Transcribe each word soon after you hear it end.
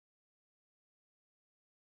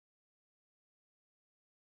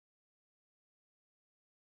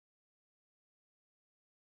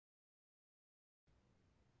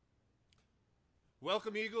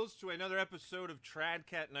Welcome, Eagles, to another episode of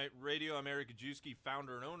TradCatKnight Radio. I'm Eric Gajewski,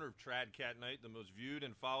 founder and owner of TradCatKnight, the most viewed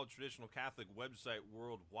and followed traditional Catholic website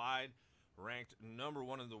worldwide, ranked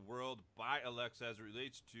 #1 in the world by Alexa as it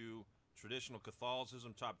relates to traditional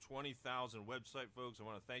Catholicism, top 20,000 website, folks. I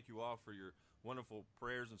want to thank you all for your wonderful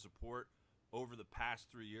prayers and support over the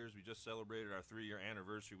past 3 years. We just celebrated our 3-year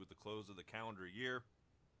anniversary with the close of the calendar year.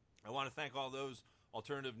 I want to thank all those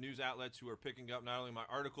alternative news outlets who are picking up not only my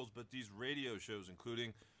articles, but these radio shows,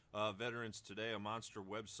 including Veterans Today, a monster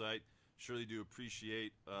website. Surely do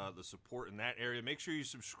appreciate the support in that area. Make sure you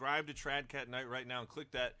subscribe to TradCatKnight right now and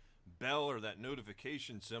click that bell or that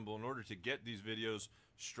notification symbol in order to get these videos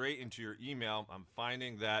straight into your email. I'm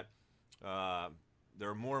finding that there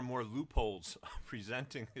are more and more loopholes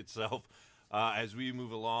presenting itself as we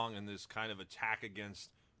move along in this kind of attack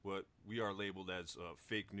against what we are labeled as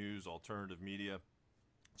fake news, alternative media.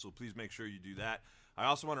 So please make sure you do that. I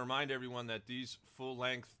also want to remind everyone that these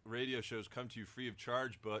full-length radio shows come to you free of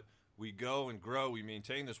charge, but we go and grow. We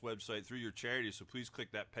maintain this website through your charity, so please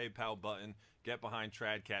click that PayPal button. Get behind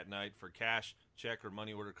TradCatKnight for cash, check, or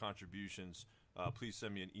money order contributions. Please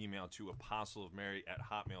send me an email to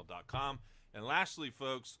apostleofmary@hotmail.com. And lastly,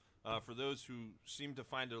 folks, for those who seem to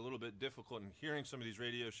find it a little bit difficult in hearing some of these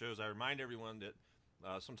radio shows, I remind everyone that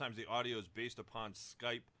sometimes the audio is based upon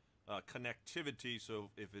Skype connectivity,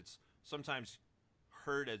 so if it's sometimes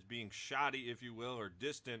heard as being shoddy, if you will, or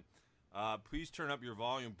distant, please turn up your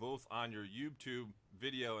volume both on your YouTube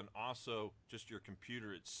video and also just your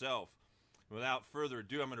computer itself. Without further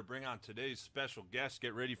ado, I'm going to bring on today's special guest.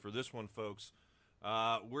 Get ready for this one, folks.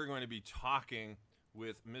 We're going to be talking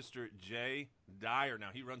with Mr. Jay Dyer.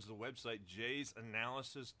 Now, he runs the website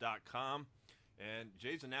jaysanalysis.com, and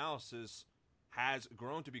Jay's Analysis has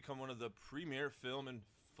grown to become one of the premier film and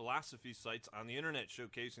philosophy sites on the internet,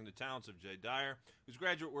 showcasing the talents of Jay Dyer, whose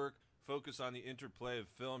graduate work focused on the interplay of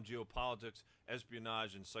film, geopolitics,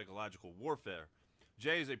 espionage, and psychological warfare.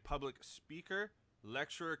 Jay is a public speaker,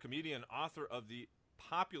 lecturer, comedian, author of the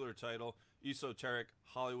popular title Esoteric: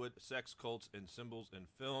 Hollywood, Sex, Cults, and Symbols in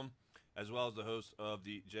Film, as well as the host of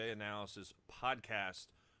the Jay Analysis podcast.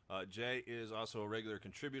 Jay is also a regular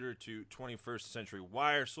contributor to 21st Century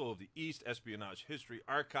Wire, Soul of the East, Espionage History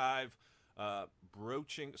Archive,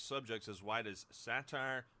 broaching subjects as wide as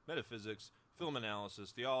satire, metaphysics, film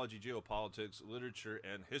analysis, theology, geopolitics, literature,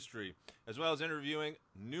 and history, as well as interviewing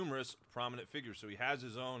numerous prominent figures. So he has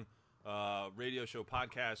his own radio show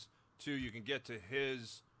podcast, too. You can get to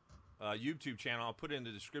his YouTube channel. I'll put it in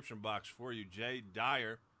the description box for you, Jay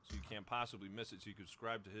Dyer, so you can't possibly miss it, so you can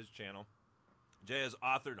subscribe to his channel. Jay has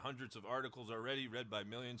authored hundreds of articles already, read by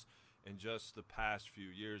millions in just the past few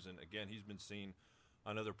years. And again, he's been seen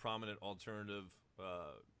on other prominent alternative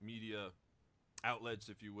media outlets,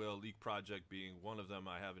 if you will, Leak Project being one of them.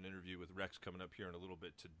 I have an interview with Rex coming up here in a little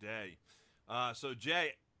bit today. So,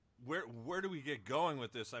 Jay, where do we get going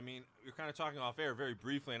with this? I mean, you're kind of talking off air very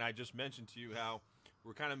briefly, and I just mentioned to you how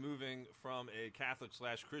we're kind of moving from a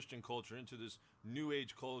Catholic/Christian culture into this New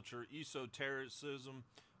Age culture. Esotericism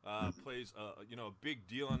plays a big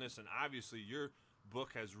deal in this, and obviously your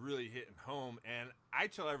book has really hit home. And I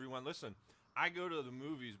tell everyone, listen, I go to the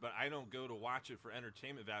movies, but I don't go to watch it for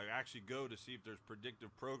entertainment value. I actually go to see if there's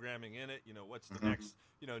predictive programming in it. What's the next,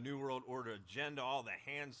 New World Order agenda, all the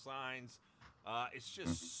hand signs. It's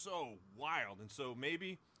just so wild. And so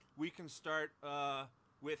maybe we can start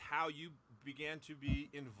with how you began to be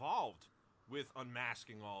involved with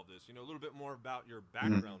unmasking all of this. A little bit more about your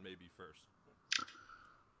background maybe first.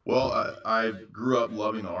 Well, I grew up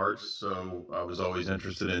loving the arts, so I was always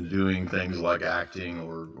interested in doing things like acting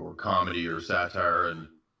or comedy or satire. And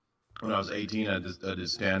when I was 18, I did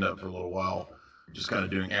stand-up for a little while, just kind of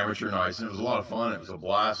doing amateur nights, and it was a lot of fun. It was a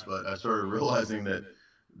blast, but I started realizing that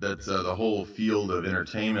the whole field of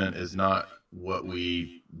entertainment is not what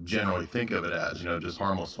we generally think of it as, just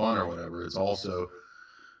harmless fun or whatever. It's also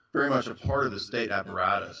very much a part of the state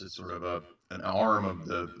apparatus. It's sort of an arm of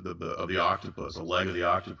the octopus, a leg of the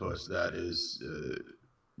octopus that is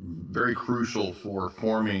very crucial for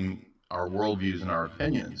forming our worldviews and our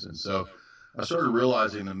opinions. And so I started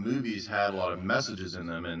realizing the movies had a lot of messages in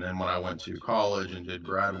them. And then when I went to college and did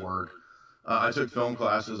grad work, I took film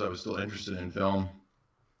classes. I was still interested in film.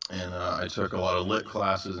 And I took a lot of lit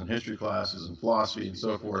classes and history classes and philosophy and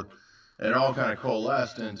so forth. And it all kind of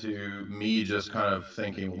coalesced into me just kind of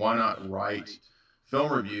thinking, why not write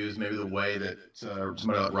film reviews maybe the way that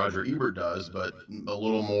somebody like Roger Ebert does, but a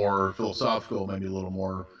little more philosophical, maybe a little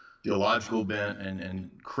more theological bent, and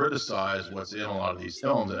criticize what's in a lot of these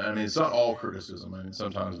films. And I mean, it's not all criticism. I mean,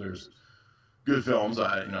 sometimes there's good films.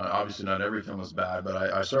 Obviously not every film is bad,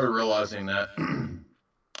 but I started realizing that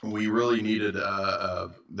we really needed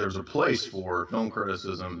there's a place for film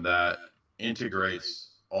criticism that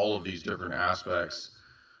integrates all of these different aspects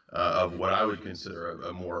of what I would consider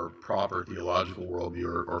a more proper theological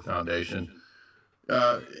worldview or foundation,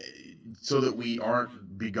 uh, so that we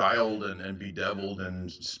aren't beguiled and bedeviled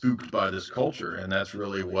and spooked by this culture. And that's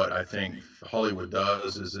really what I think Hollywood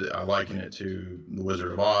does. Is I liken it to The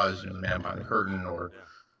Wizard of Oz, the Man Behind the Curtain, or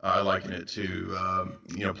I liken it to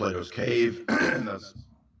Plato's Cave. And that's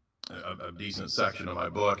a decent section of my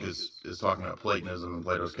book is talking about Platonism and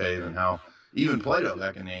Plato's Cave, and how even Plato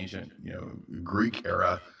back in the ancient Greek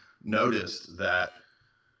era noticed that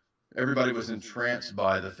everybody was entranced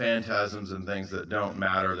by the phantasms and things that don't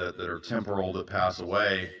matter, that are temporal, that pass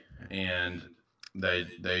away, and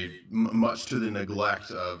they much to the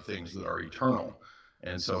neglect of things that are eternal.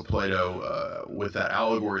 And so Plato, with that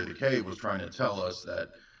allegory of the cave, was trying to tell us that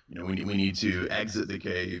we need to exit the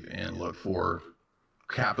cave and look for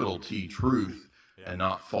capital T truth, and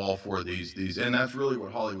not fall for these. And that's really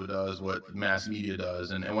what Hollywood does, what mass media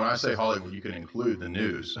does. And when I say Hollywood, you can include the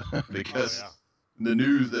news, because the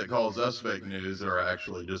news that calls us fake news are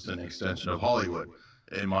actually just an extension of Hollywood,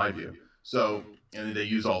 in my view. So, and they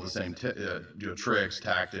use all the same tricks,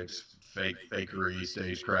 tactics, fakery,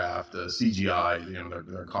 stagecraft, CGI.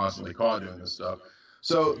 They're constantly caught doing this stuff.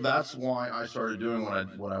 So that's why I started doing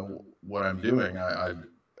what I'm doing. I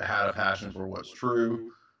had a passion for what's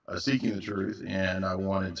true, seeking the truth, and I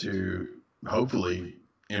wanted to hopefully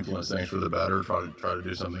influence things for the better, try to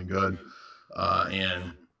do something good.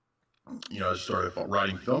 And I started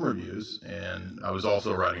writing film reviews, and I was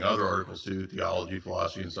also writing other articles too, theology,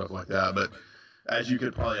 philosophy, and stuff like that. But as you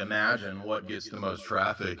could probably imagine, what gets the most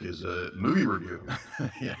traffic is a movie review.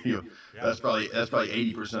 That's probably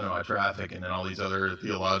 80% of my traffic, and then all these other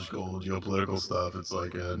theological, geopolitical stuff. It's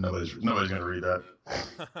like nobody's going to read that.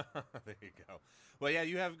 There you go. Well, yeah,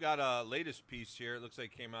 you have got a latest piece here. It looks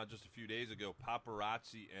like it came out just a few days ago,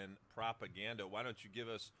 Paparazzi and Propaganda. Why don't you give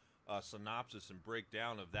us a synopsis and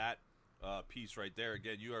breakdown of that piece right there?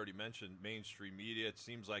 Again, you already mentioned mainstream media. It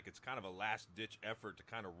seems like it's kind of a last-ditch effort to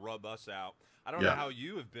kind of rub us out. I don't know how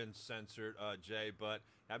you have been censored, Jay, but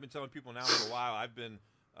I've been telling people now for a while. I've been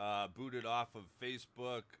booted off of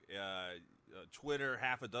Facebook, Twitter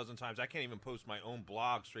half a dozen times. I can't even post my own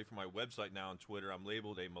blog straight from my website now on Twitter. I'm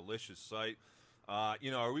labeled a malicious site. Are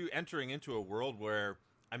we entering into a world where,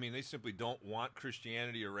 they simply don't want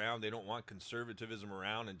Christianity around, they don't want conservatism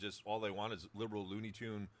around, and just all they want is liberal Looney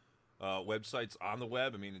Tune websites on the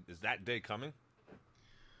web? Is that day coming?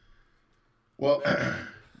 Well,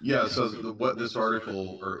 yeah. So what this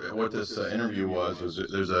article, or what this interview was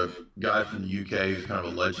there's a guy from the UK who's kind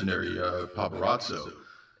of a legendary paparazzo,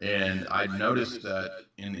 and I noticed that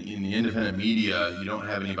in the independent media, you don't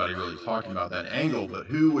have anybody really talking about that angle. But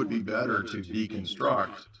who would be better to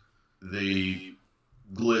deconstruct the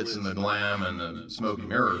glitz and the glam and the smoky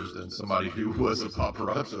mirrors than somebody who was a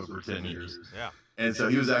paparazzo for 10 years? Yeah. And so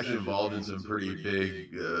he was actually involved in some pretty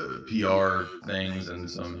big PR things and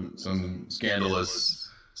some scandalous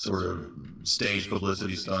sort of stage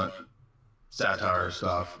publicity stunt satire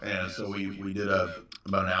stuff. And so we did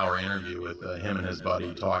about an hour interview with him and his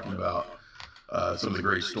buddy, talking about some of the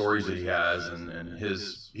great stories that he has, and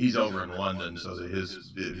he's over in London, so that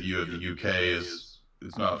his view of the UK is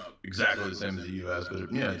not exactly the same as the US,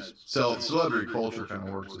 but celebrity culture kind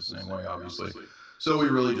of works the same way, obviously. So we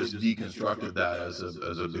really just deconstructed that as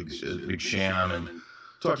a big sham, and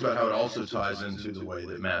talked about how it also ties into the way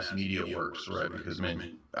that mass media works, right? Because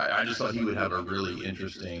I just thought he would have a really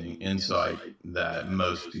interesting insight that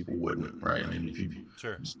most people wouldn't, right? If you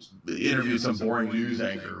interviewed some boring news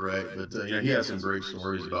anchor, right? But he has some great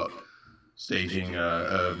stories about staging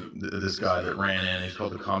this guy that ran in. He's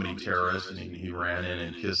called the Comedy Terrorist, and he ran in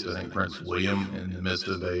and kissed, I think, Prince William in the midst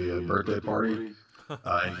of a birthday party.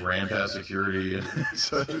 And ran past security, and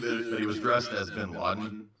so he was dressed as Bin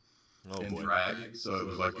Laden in drag. So it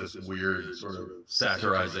was like this weird sort of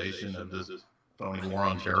satirization of this phony war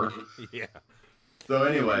on terror. Yeah. So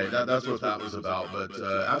anyway, that's what that was about. But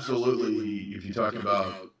absolutely, if you're talking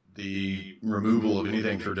about the removal of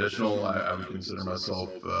anything traditional, I would consider myself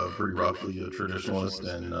pretty roughly a traditionalist,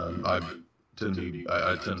 and I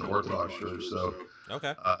attend Orthodox Church, so.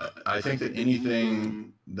 Okay. I think that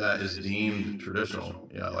anything that is deemed traditional,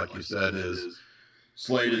 like you said, is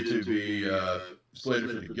slated to be slated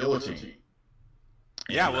for the guillotine.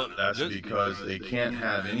 Yeah, well, that's because they can't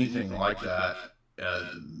have anything like that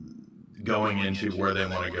going into where they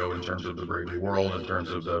want to go in terms of the brave new world, in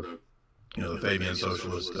terms of the Fabian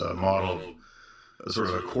socialist model, sort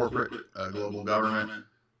of a corporate global government.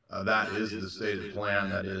 That is the stated plan.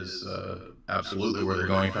 That is absolutely where they're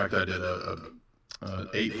going. In fact, I did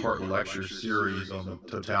 8-part lecture series on the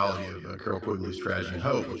totality of Carol Quigley's Tragedy and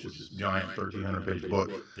Hope, which is this giant 1,300-page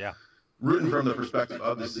book. Yeah. Written from the perspective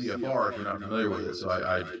of the CFR, if you're not familiar with it. So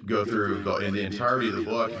I go through in the entirety of the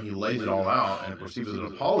book, and he lays it all out. And of course, he was an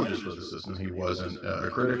apologist for the system. He wasn't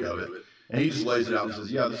a critic of it. And he just lays it out and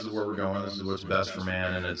says, yeah, this is where we're going. This is what's best for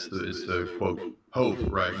man. And it's the quote, hope,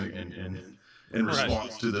 right, in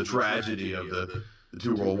response to the tragedy of the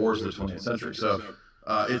two world wars of the 20th century. So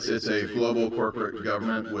it's a global corporate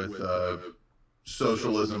government with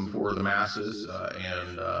socialism for the masses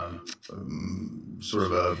and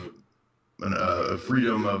sort of a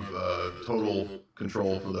freedom of total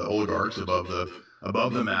control for the oligarchs above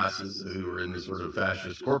the masses who are in this sort of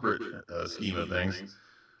fascist corporate scheme of things.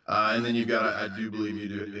 And then you've got, I do believe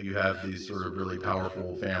you have these sort of really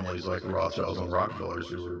powerful families like the Rothschilds and the Rockefellers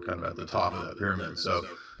who are kind of at the top of that pyramid. So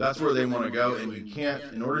that's where they want to go. And you can't,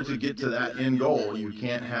 in order to get to that end goal, you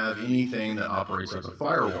can't have anything that operates as a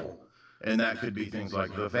firewall. And that could be things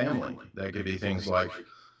like the family. That could be things like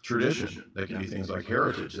tradition. That could be things like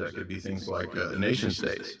heritage. That could be things like nation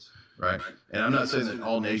states, right? And I'm not saying that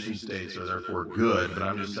all nation states are therefore good, but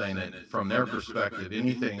I'm just saying that from their perspective,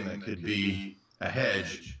 anything that could be a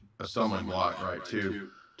hedge, a stumbling block, right, to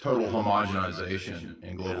total homogenization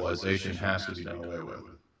and globalization has to be done away with.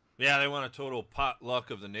 Yeah, they want a total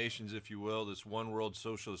potluck of the nations, if you will, this one world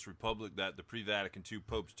socialist republic that the pre-Vatican II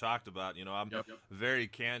popes talked about. You know, I'm very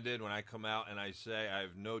candid when I come out and I say I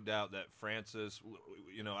have no doubt that Francis,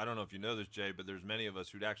 you know, I don't know if you know this, Jay, but there's many of us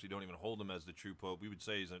who actually don't even hold him as the true pope. We would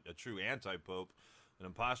say he's a true anti-pope, an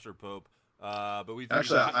imposter pope. But we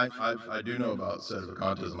actually, I do know about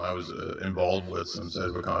sedevacantism. I was involved with some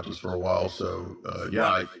sedevacantists for a while, so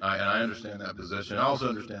yeah, I understand that position. I also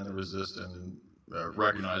understand the resist and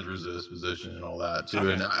recognize resist position and all that too.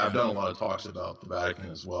 Okay. And I've done a lot of talks about the Vatican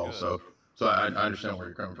as well, so I understand where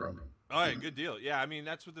you're coming from. All right, good deal. Yeah, I mean,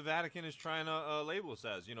 that's what the Vatican is trying to label us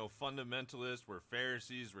as. You know, fundamentalists, we're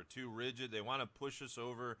Pharisees, we're too rigid. They want to push us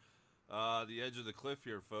over the edge of the cliff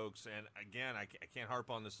here, folks. And again, I can't harp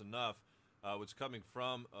on this enough. What's coming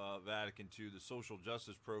from Vatican II, the social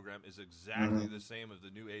justice program, is exactly the same as the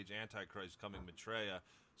New Age Antichrist coming, Maitreya.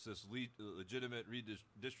 It's this legitimate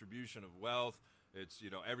redistribution of wealth. It's, you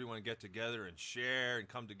know, everyone get together and share and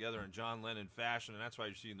come together in John Lennon fashion, and that's why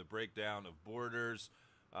you're seeing the breakdown of borders.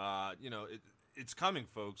 You know, it's coming,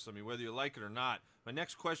 folks. I mean, whether you like it or not. My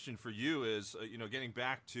next question for you is, you know, getting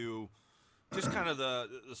back to just kind of the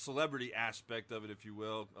celebrity aspect of it, if you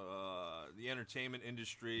will, the entertainment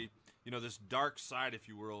industry, you know, this dark side, if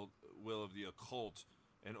you will, of the occult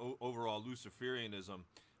and overall Luciferianism.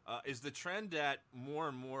 Is the trend that more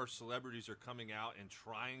and more celebrities are coming out and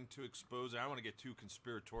trying to expose it? I don't want to get too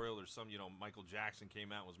conspiratorial. There's some, you know, Michael Jackson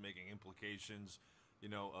came out and was making implications, you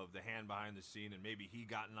know, of the hand behind the scene, and maybe he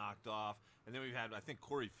got knocked off. And then we've had, I think,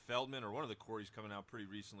 Corey Feldman, or one of the Coreys, coming out pretty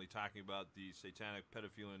recently talking about the satanic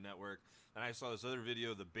pedophilia network. And I saw this other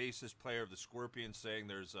video, the bassist player of the Scorpions, saying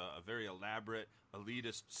there's a very elaborate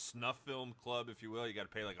elitist snuff film club, if you will. You got to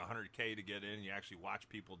pay like $100K to get in, and you actually watch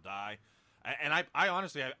people die. And I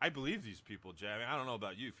honestly, I believe these people, Jay. I mean, I don't know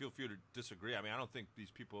about you. Feel free to disagree. I mean, I don't think these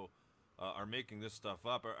people are making this stuff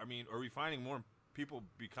up. I mean, are we finding more people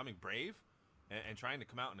becoming brave and trying to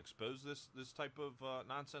come out and expose this type of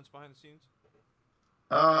nonsense behind the scenes?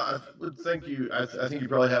 I would think I think you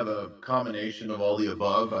probably have a combination of all the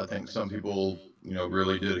above. I think some people, you know,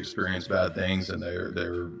 really did experience bad things, and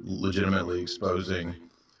they're legitimately exposing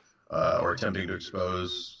or attempting to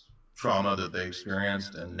expose trauma that they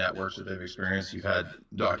experienced and networks that they've experienced. You've had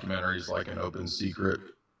documentaries like An Open Secret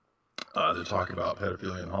that talk about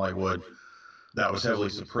pedophilia in Hollywood. That was heavily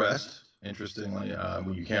suppressed, interestingly.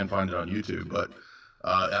 You can find it on YouTube, but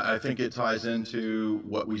I think it ties into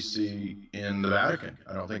what we see in the Vatican.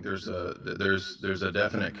 I don't think there's a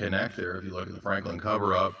definite connect there. If you look at the Franklin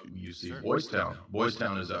cover-up, you see Boys Town. Boys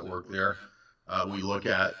Town is at work there. We look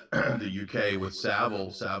at the UK with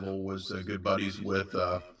Savile. Savile was good buddies with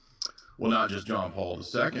well, not just John Paul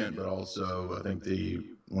II, but also I think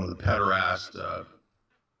one of the pederast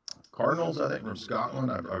cardinals, I think, from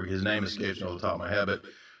Scotland. His name escapes me off the top of my head, but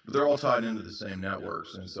they're all tied into the same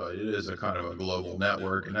networks, and so it is a kind of a global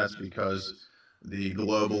network, and that's because the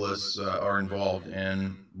globalists are involved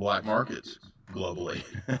in black markets globally.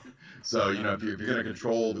 So, you know, if you're going to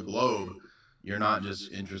control the globe, you're not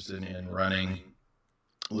just interested in running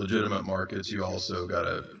legitimate markets, you also got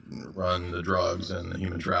to run the drugs and the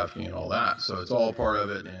human trafficking and all that. So it's all part of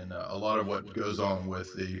it, and a lot of what goes on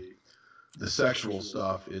with the sexual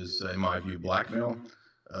stuff is, in my view, blackmail.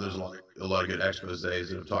 There's a lot of good exposés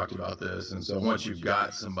that have talked about this, and so once you've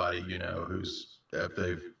got somebody, you know, if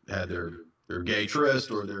they've had their gay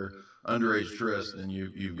tryst or underage tryst, then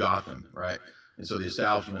you've got them, right? And so the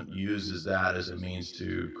establishment uses that as a means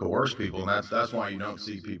to coerce people, and that's why you don't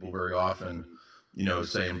see people very often,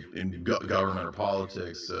 say in government or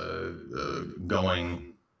politics,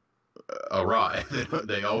 going awry.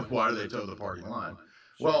 They always, why do they toe the party line?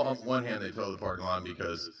 Well, on one hand, they toe the party line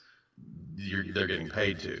because they're getting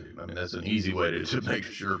paid to. I mean, that's an easy way to make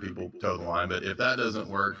sure people toe the line. But if that doesn't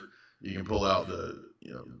work, you can pull out the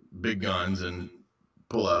big guns and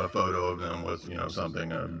pull out a photo of them with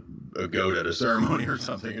something, a goat at a ceremony or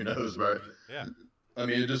something. Who knows, right? Yeah. I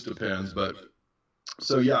mean, it just depends. But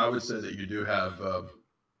so yeah, I would say that you do have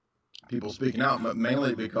people speaking out, but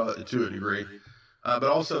mainly because to a degree. But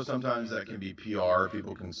also sometimes that can be PR.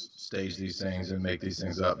 People can stage these things and make these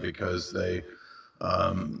things up because they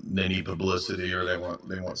need publicity or they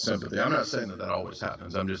want sympathy. I'm not saying that always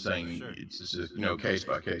happens. I'm just saying it's just case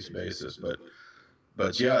by case basis.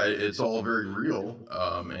 But yeah, it's all very real,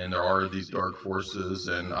 and there are these dark forces.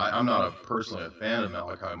 And I'm not personally a fan of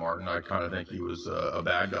Malachi Martin. I kind of think he was a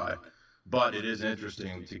bad guy, but it is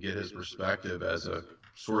interesting to get his perspective as a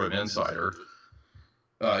sort of insider.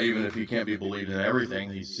 Even if he can't be believed in everything,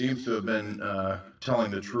 he seems to have been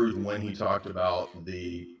telling the truth when he talked about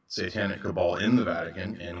the satanic cabal in the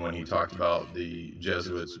Vatican and when he talked about the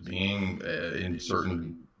Jesuits being in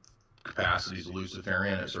certain capacities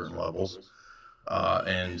Luciferian at certain levels.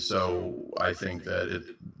 And so I think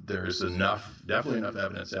that there's definitely enough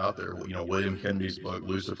evidence out there. William Kennedy's book,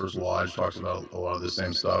 Lucifer's Lodge, talks about a lot of the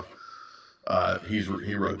same stuff. He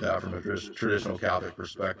wrote that from a traditional Catholic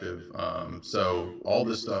perspective. So all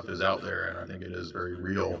this stuff is out there, and I think it is very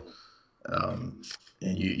real. And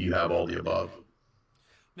you have all the above.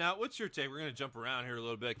 Now, what's your take? We're going to jump around here a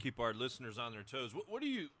little bit, keep our listeners on their toes. What do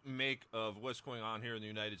you make of what's going on here in the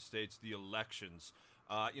United States, the elections?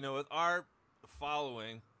 With our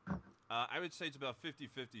following, I would say it's about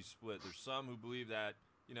 50-50 split. There's some who believe that,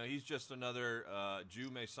 he's just another Jew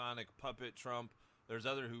Masonic puppet, Trump. There's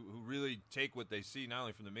others who really take what they see, not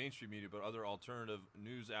only from the mainstream media, but other alternative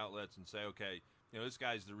news outlets and say, okay, this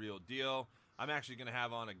guy's the real deal. I'm actually going to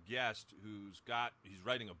have on a guest he's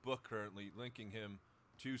writing a book currently linking him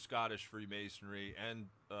to Scottish Freemasonry and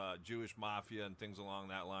Jewish mafia and things along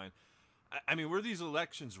that line. I mean, were these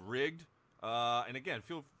elections rigged? And again,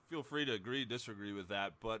 feel free to agree, disagree with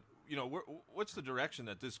that. But, what's the direction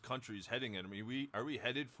that this country is heading in? I mean, are we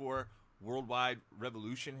headed for worldwide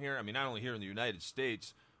revolution here? I mean, not only here in the United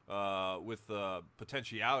States, with the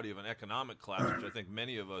potentiality of an economic collapse, which I think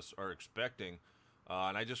many of us are expecting.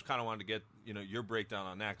 And I just kind of wanted to get, your breakdown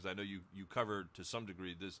on that, because I know you covered to some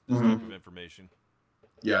degree this type of information.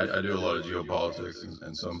 Yeah, I do a lot of geopolitics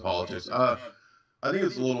and some politics. I think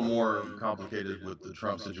it's a little more complicated with the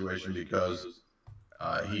Trump situation because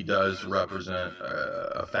he does represent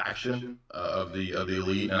a faction of the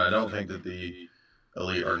elite, and I don't think that the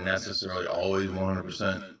elite are necessarily always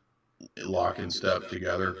 100% lock and step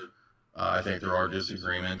together. I think there are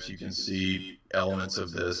disagreements. You can see elements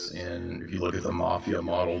of this if you look at the mafia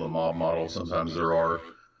model, the mob model. Sometimes there are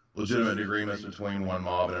legitimate agreements between one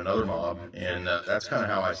mob and another mob, and that's kind of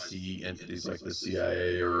how I see entities like the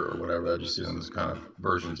CIA or whatever. I just see them as kind of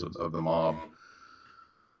versions of the mob,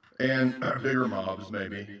 and bigger mobs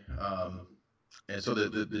maybe. And so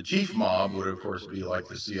the chief mob would, of course, be like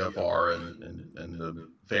the CFR and the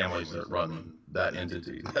families that run that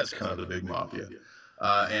entity. That's kind of the big mafia.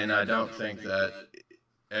 And I don't think that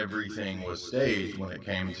everything was staged when it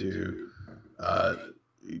came to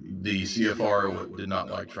the CFR did not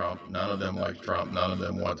like Trump. None of them liked Trump. None of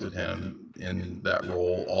them wanted him in that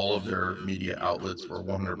role. All of their media outlets were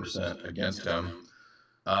 100% against him.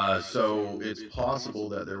 So it's possible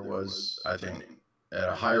that there was, I think, at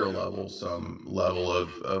a higher level, some level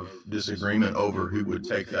of disagreement over who would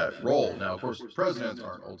take that role. Now, of course, presidents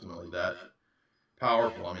aren't ultimately that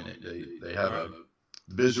powerful. I mean, they have a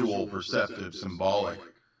visual, perceptive, symbolic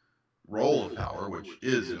role of power, which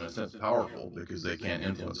is, in a sense, powerful because they can't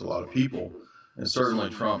influence a lot of people. And certainly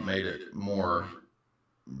Trump made it more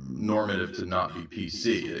normative to not be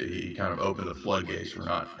PC. He kind of opened the floodgates for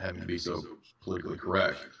not having to be so politically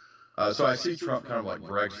correct. So I see Trump kind of like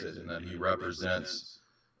Brexit in that he represents,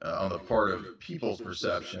 on the part of people's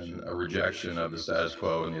perception, a rejection of the status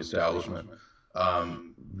quo and the establishment.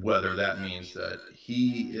 Whether that means that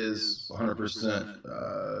he is 100%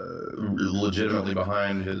 legitimately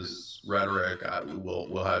behind his rhetoric,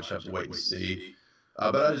 we'll have to wait and see.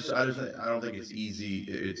 But I don't think it's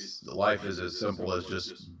easy. Life is as simple as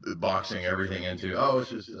just boxing everything into, it's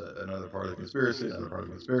just another part of the conspiracy, another part of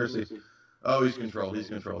the conspiracy. Oh, he's controlled.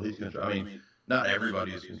 I mean, not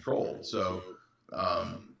everybody is controlled. So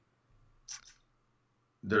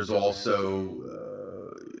there's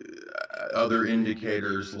also, other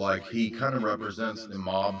indicators, like he kind of represents the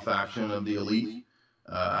mob faction of the elite.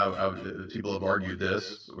 People have argued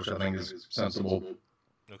this, which I think is sensible,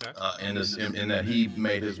 Okay. in that he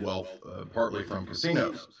made his wealth partly from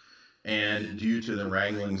casinos. And due to the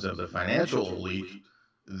wranglings of the financial elite,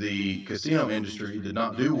 the casino industry did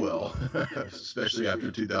not do well, especially after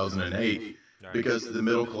 2008, Right. because the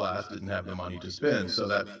middle class didn't have the money to spend. So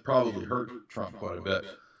that probably hurt Trump quite a bit.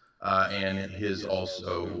 And his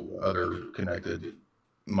also other connected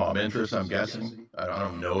mob interests, I'm guessing. I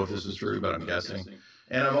don't know if this is true, but I'm guessing.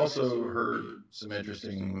 And I've also heard some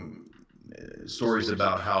interesting stories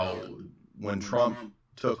about how when Trump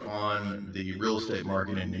took on the real estate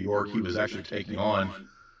market in New York, he was actually taking on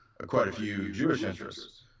quite a few Jewish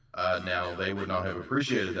interests. Now they would not have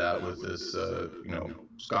appreciated that with this,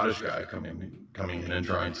 Scottish guy coming in and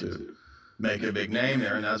trying to make a big name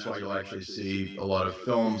there, and that's why you'll actually see a lot of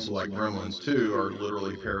films like Gremlins 2 are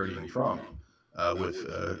literally parodying Trump. With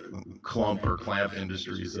Clamp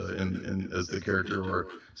Industries as the character, or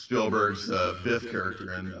Spielberg's Biff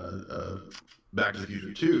character in Back to the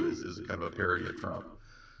Future 2 is a kind of a parody of Trump.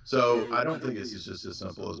 So I don't think it's just as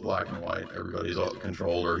simple as black and white. Everybody's all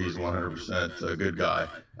controlled, or he's 100% a good guy.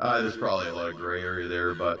 There's probably a lot of gray area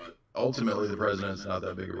there, but ultimately the president's not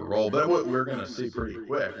that big of a role. But what we're going to see pretty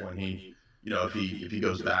quick when he, if he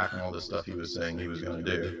goes back on all the stuff he was saying he was going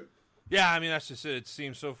to do. Yeah, I mean, that's just it. It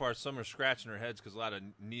seems so far some are scratching their heads because a lot of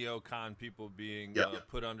neocon people being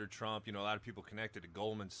put under Trump. A lot of people connected to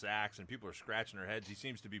Goldman Sachs, and people are scratching their heads. He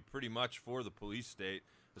seems to be pretty much for the police state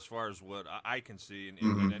as far as what I can see.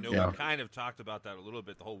 And I know we kind of talked about that a little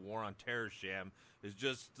bit. The whole war on terror sham is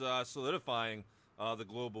just solidifying the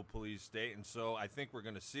global police state. And so I think we're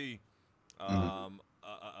going to see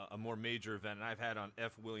a more major event. And I've had on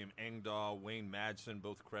F. William Engdahl, Wayne Madsen,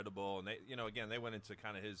 both credible. And they, again, they went into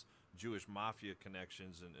kind of his Jewish mafia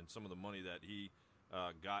connections and some of the money that he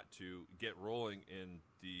got to get rolling in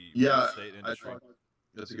the real estate industry.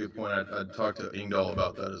 That's a good point. I talked to Engdahl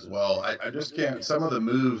about that as well. I just can't, some of the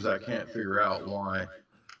moves I can't figure out why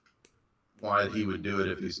he would do it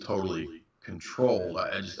if he's totally controlled.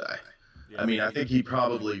 I mean, I think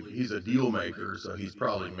he's a deal maker, so he's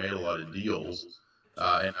probably made a lot of deals,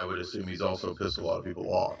 and I would assume he's also pissed a lot of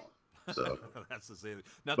people off. So that's the same.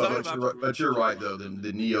 Now, but you're right though.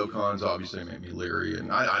 The neocons obviously make me leery,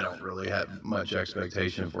 and I don't really have much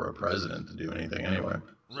expectation for a president to do anything anyway.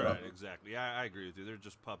 So. Right, exactly. I agree with you. They're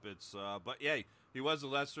just puppets. But yeah, he was the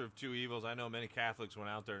lesser of two evils. I know many Catholics went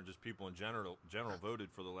out there, and just people in general voted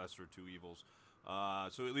for the lesser of two evils.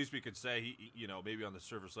 So at least we could say he, maybe on the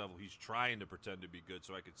surface level, he's trying to pretend to be good.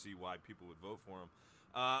 So I could see why people would vote for him.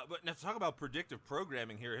 But now to talk about predictive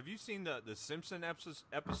programming here. Have you seen the Simpson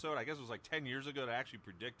episode? I guess it was like 10 years ago that actually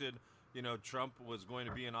predicted, Trump was going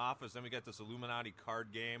to be in office. Then we got this Illuminati card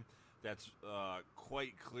game that's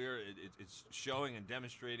quite clear. It's showing and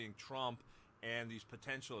demonstrating Trump and these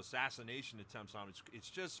potential assassination attempts on him. It's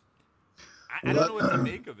just, I don't know what to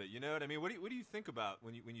make of it. You know what I mean? What do you think about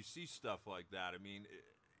when you see stuff like that? I mean,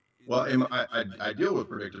 I deal with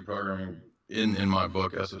predictive programming in my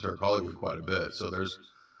book Esoteric Hollywood quite a bit. So there's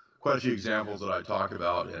quite a few examples that I talk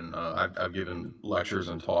about, and I've given lectures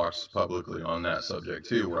and talks publicly on that subject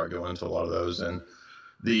too, where I go into a lot of those. And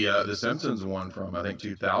the Simpsons one from I think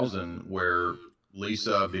 2000, where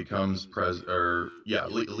Lisa becomes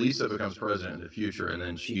Lisa becomes president in the future, and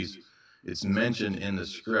then it's mentioned in the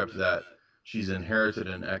script that she's inherited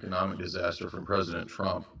an economic disaster from President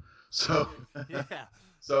Trump. So yeah.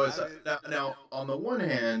 So it's now on the one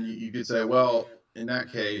hand, you could say, well, in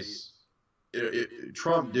that case,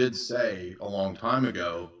 Trump did say a long time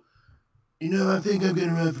ago, I think I'm going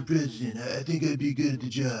to run for president. I think I'd be good at the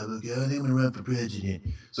job. Okay, I think I'm going to run for president.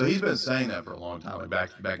 So he's been saying that for a long time. Like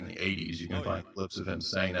back in the 80s, you can find clips of him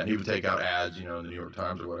saying that. He would take out ads, in the New York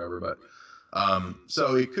Times or whatever. But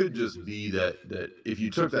so it could just be that if you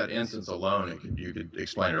took that instance alone, you could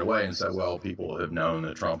explain it away and say, well, people have known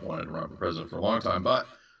that Trump wanted to run for president for a long time. But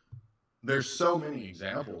there's so many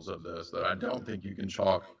examples of this that I don't think you can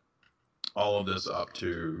chalk all of this up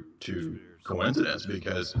to coincidence,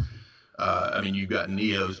 because you've got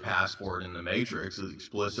Neo's passport in the Matrix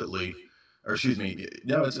explicitly, it's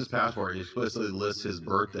his passport. He explicitly lists his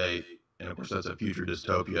birth date, and of course that's a future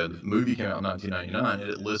dystopia. The movie came out in 1999, and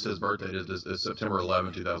it lists his birth date as September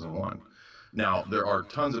 11, 2001. Now there are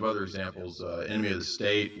tons of other examples. Enemy of the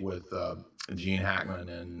State with Gene Hackman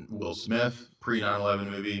and Will Smith, pre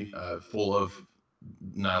 9/11 movie, full of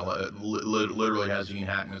literally has Gene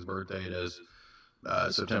Hackman's birth date as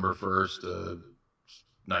September 1st,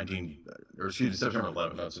 September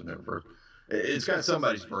 11th, not September 1st. It's got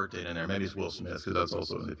somebody's birthday in there. Maybe it's Will Smith, because that's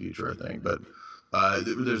also in the future, I think. But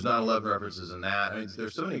There's 9/11 references in that. I mean,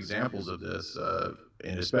 there's so many examples of this,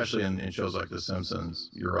 and especially in shows like The Simpsons.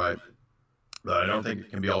 You're right, but I don't think it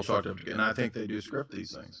can be all chalked up. And I think they do script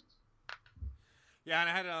these things. Yeah, and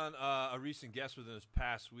I had on a recent guest within this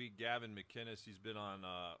past week, Gavin McInnes. He's been on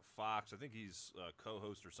Fox. I think he's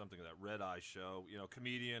co-host or something of that Red Eye show. You know,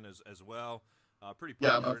 comedian as well. Pretty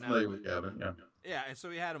popular. Yeah, I'm familiar with Gavin. Yeah. Yeah, and so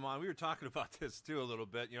we had him on. We were talking about this too a little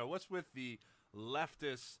bit. You know, what's with the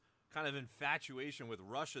leftist kind of infatuation with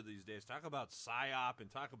Russia these days? Talk about psyop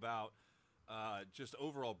and talk about just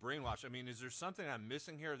overall brainwash. I mean, is there something I'm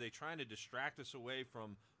missing here? Are they trying to distract us away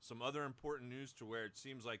from some other important news to where it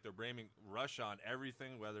seems like they're blaming Russia on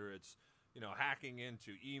everything, whether it's, you know, hacking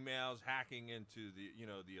into emails, hacking into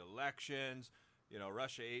the elections,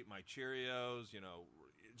 Russia ate my Cheerios,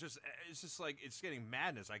 it's just like it's getting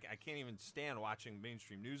madness. I can't even stand watching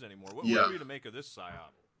mainstream news anymore. What are we to make of this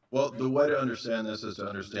psyop? Well, the way to understand this is to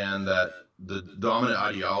understand that the dominant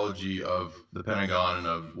ideology of the Pentagon and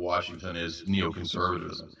of Washington is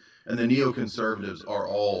neoconservatism. And the neoconservatives are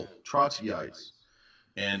all Trotskyites.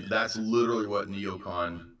 And that's literally what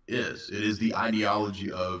neocon is. It is the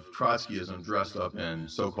ideology of Trotskyism dressed up in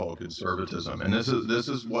so-called conservatism. And this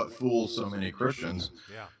is what fools so many Christians,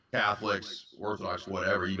 Catholics, Orthodox,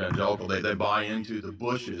 whatever, evangelical. They buy into the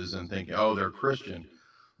Bushes and think, oh, they're Christian.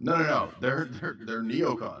 No. They're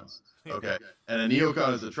neocons. Okay. And a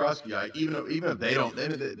neocon is a Trotskyite, even if they don't.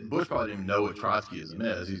 Bush probably didn't even know what Trotskyism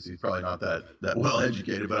is. He's probably not that well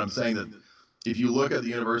educated. But I'm saying that if you look at the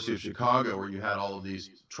University of Chicago, where you had all of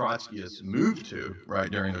these Trotskyists move to, right,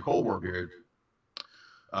 during the Cold War period,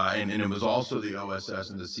 and it was also the OSS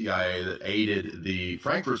and the CIA that aided the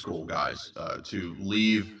Frankfurt School guys to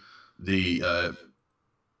leave the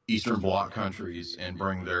Eastern Bloc countries and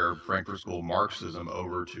bring their Frankfurt School Marxism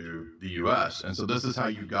over to the U.S. And so this is how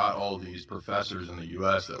you got all of these professors in the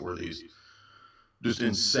U.S. that were these just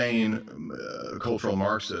insane cultural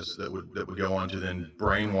Marxists that would go on to then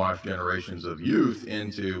brainwash generations of youth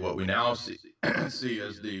into what we now see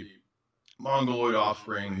as the Mongoloid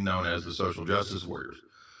offspring known as the social justice warriors.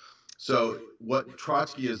 So what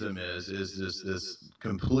Trotskyism is this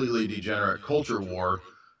completely degenerate culture war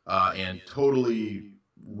and totally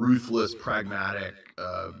ruthless, pragmatic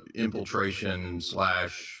infiltration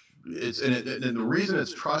slash. And the reason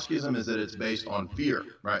it's Trotskyism is that it's based on fear,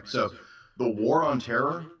 right? So the war on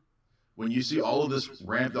terror, when you see all of this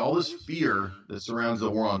all this fear that surrounds the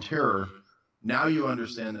war on terror, now you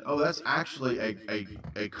understand that, oh, that's actually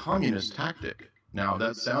a communist tactic. Now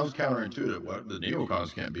that sounds counterintuitive. What, the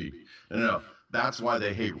neocons can't be? No. That's why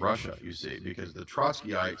they hate Russia, you see, because the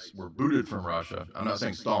Trotskyites were booted from Russia. I'm not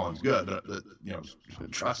saying Stalin's good, but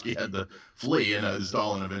Trotsky had to flee, and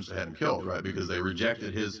Stalin eventually had him killed, right? Because they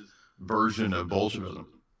rejected his version of Bolshevism.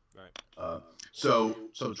 Right. So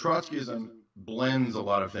Trotskyism blends a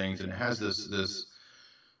lot of things, and it has this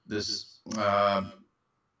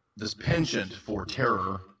penchant for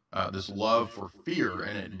terror, this love for fear,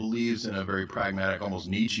 and it believes in a very pragmatic, almost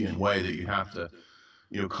Nietzschean way that you have to,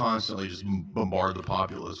 constantly just bombard the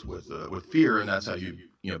populace with fear, and that's how you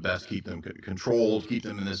best keep them controlled, keep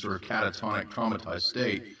them in this sort of catatonic, traumatized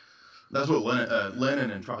state. That's what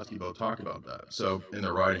Lenin and Trotsky both talk about that. So in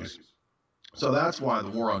their writings. So that's why the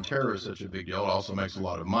war on terror is such a big deal. It also makes a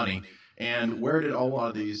lot of money. And where did a lot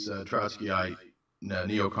of these Trotskyite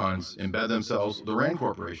neocons embed themselves? The Rand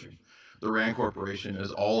Corporation. The Rand Corporation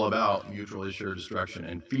is all about mutually assured destruction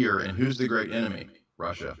and fear. And who's the great enemy?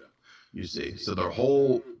 Russia. You see, so the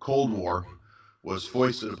whole Cold War was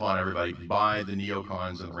foisted upon everybody by the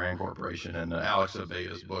neocons and the Rand Corporation. And Alex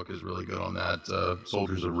Abeda's book is really good on that,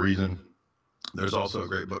 Soldiers of Reason. There's also a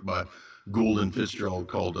great book by Gould and Fitzgerald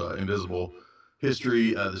called Invisible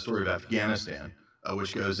History, the Story of Afghanistan,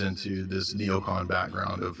 which goes into this neocon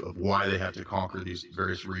background of why they have to conquer these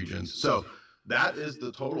various regions. So that is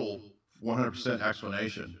the total 100%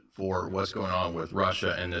 explanation for what's going on with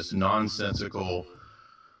Russia and this nonsensical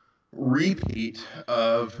repeat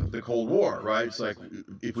of the Cold War, right? It's like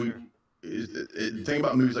if we think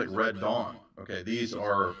about movies like Red Dawn. Okay, these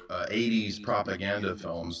are 80s propaganda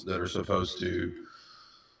films that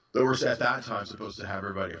were at that time supposed to have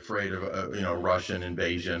everybody afraid of Russian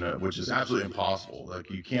invasion, which is absolutely impossible. Like,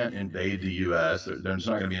 you can't invade the U.S. There's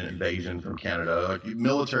not going to be an invasion from Canada. Like,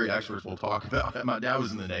 military experts will talk about it. My dad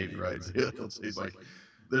was in the Navy, right? So he's like,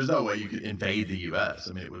 there's no way you could invade the U.S.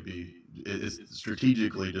 I mean, it's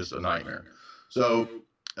strategically just a nightmare. So,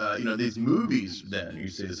 these movies, then, you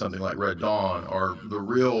see something like Red Dawn, are the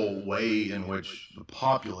real way in which the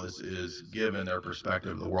populace is given their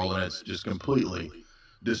perspective of the world, and it's just completely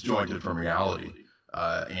disjointed from reality.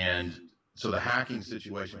 And So the hacking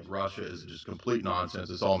situation with Russia is just complete nonsense.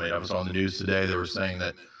 It's all made up. I saw on the news today they were saying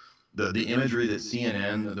that the imagery that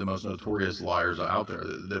CNN, the most notorious liars out there,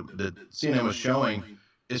 that CNN was showing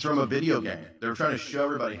is from a video game. They're trying to show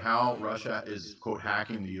everybody how Russia is, quote,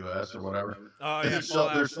 hacking the U.S. or whatever. Oh, yeah,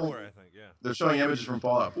 Fallout 4, I think, yeah. They're showing images from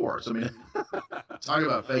Fallout 4. So, I mean, talking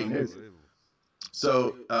about fake news.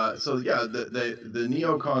 So yeah, the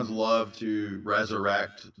neocons love to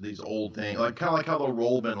resurrect these old things, like kind of like how they'll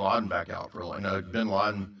roll Bin Laden back out for, like, Bin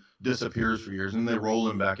Laden disappears for years and they roll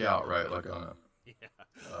him back out, right? Like on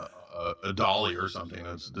a dolly or something.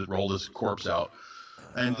 That roll this corpse out,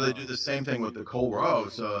 and they do the same thing with the Cold War. Oh,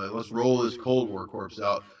 so let's roll this Cold War corpse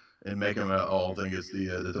out and make them all think it's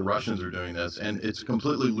that the Russians are doing this, and it's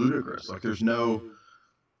completely ludicrous. Like, there's no,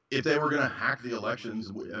 if they were going to hack the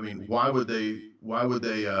elections, I mean, wouldn't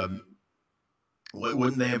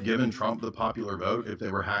they have given Trump the popular vote if they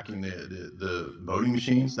were hacking the voting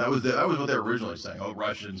machines? That was what they were originally saying. Oh,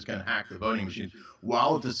 Russians can hack the voting machines,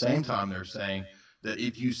 while at the same time they're saying that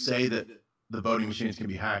if you say that the voting machines can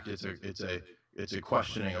be hacked, it's a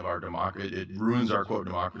questioning of our democracy. It ruins our, quote,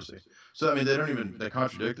 democracy. So I mean, they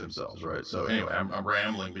contradict themselves, right? So anyway, I'm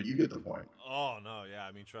rambling, but you get the point. Oh no, yeah.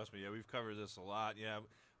 I mean, trust me. Yeah, we've covered this a lot. Yeah,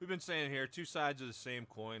 we've been saying here, two sides of the same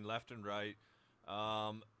coin, left and right.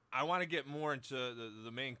 I want to get more into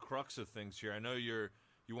the main crux of things here. I know you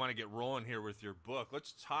want to get rolling here with your book.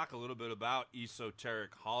 Let's talk a little bit about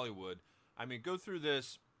esoteric Hollywood. I mean, go through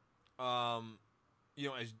this,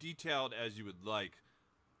 as detailed as you would like,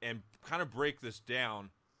 and kind of break this down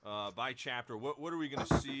by chapter. What are we going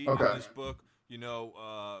to see in this book?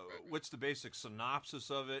 What's the basic synopsis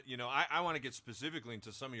of it? I want to get specifically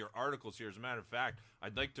into some of your articles here. As a matter of fact,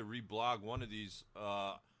 I'd like to reblog one of these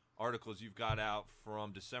articles you've got out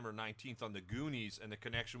from December 19th on the Goonies and the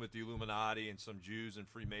connection with the Illuminati and some Jews and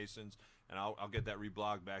Freemasons, and I'll get that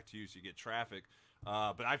reblogged back to you so you get traffic.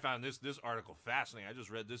 But I found this article fascinating. I just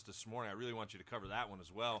read this morning. I really want you to cover that one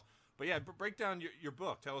as well. But yeah, break down your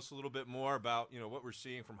book. Tell us a little bit more about what we're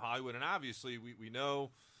seeing from Hollywood. And obviously, we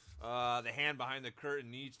know the hand behind the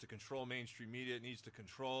curtain needs to control mainstream media. It needs to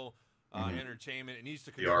control entertainment. It needs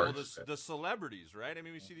to control the celebrities, right? I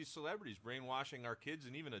mean, we see these celebrities brainwashing our kids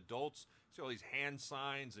and even adults. See all these hand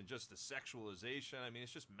signs and just the sexualization. I mean,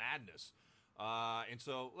 it's just madness. And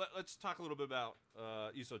so let's talk a little bit about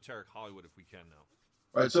esoteric Hollywood if we can now.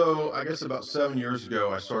 Right. So I guess about 7 years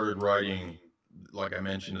ago, I started writing, like I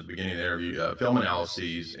mentioned at the beginning of the interview, film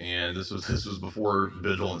analyses, and this was before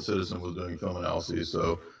Vigilant Citizen was doing film analyses,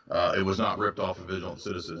 so it was not ripped off of Vigilant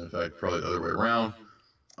Citizen. In fact, probably the other way around.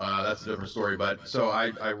 That's a different story. But so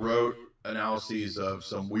I wrote analyses of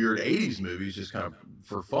some weird 80s movies just kind of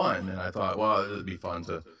for fun, and I thought, well, it would be fun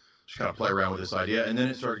to just kind of play around with this idea. And then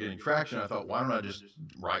it started getting traction. I thought, why don't I just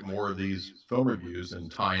write more of these film reviews and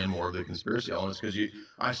tie in more of the conspiracy elements? Because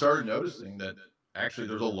I started noticing that actually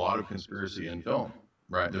there's a lot of conspiracy in film,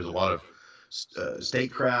 right? There's a lot of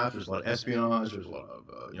statecraft, there's a lot of espionage, there's a lot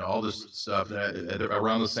of all this stuff. That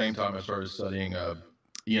around the same time I started studying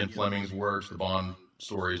Ian Fleming's works, the Bond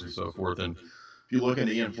stories and so forth. And if you look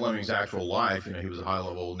into Ian Fleming's actual life, he was a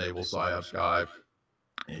high-level naval psyops guy,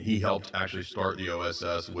 and he helped actually start the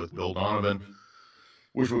OSS with Bill Donovan,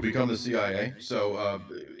 which would become the CIA. So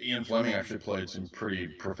Ian Fleming actually played some pretty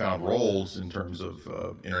profound roles in terms of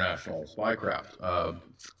international spycraft.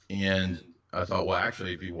 And I thought, well,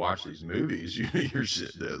 actually, if you watch these movies,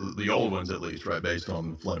 the old ones at least, right, based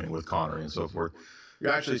on Fleming with Connery and so forth,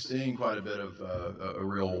 you're actually seeing quite a bit of a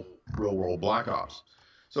real-world black ops.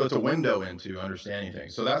 So it's a window into understanding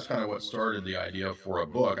things. So that's kind of what started the idea for a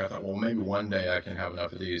book. I thought, well, maybe one day I can have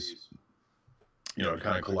enough of these,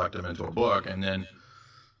 kind of collect them into a book. And then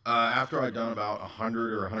after I'd done about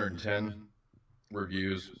 100 or 110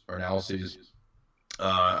 reviews or analyses,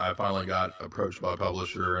 I finally got approached by a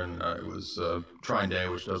publisher, and it was Trine Day,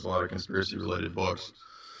 which does a lot of conspiracy-related books.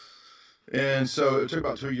 And so it took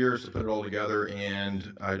about 2 years to put it all together,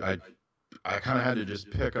 and I kind of had to just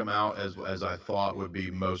pick them out as I thought would be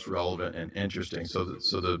most relevant and interesting. So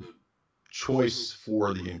the choice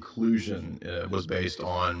for the inclusion was based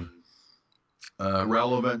on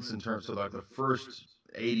relevance in terms of like the first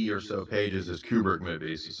 80 or so pages is Kubrick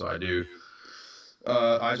movies. So I do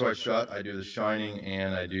Eyes Wide Shut, I do The Shining,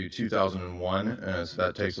 and I do 2001. So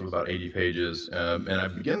that takes up about 80 pages. And I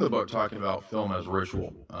begin the book talking about film as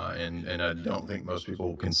ritual. And I don't think most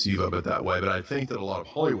people conceive of it that way, but I think that a lot of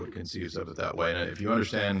Hollywood conceives of it that way. And if you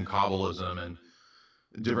understand Kabbalism and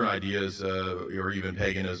different ideas, or even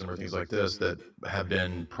paganism or things like this that have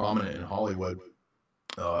been prominent in Hollywood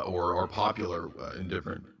or are popular in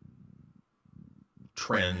different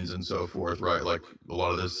trends and so forth, right? Like a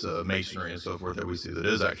lot of this masonry and so forth that we see that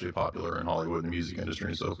is actually popular in Hollywood and the music industry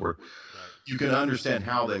and so forth. Right. You can understand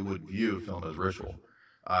how they would view film as ritual.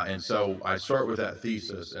 And so I start with that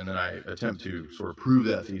thesis, and then I attempt to sort of prove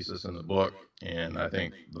that thesis in the book. And I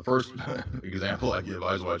think the first example I give,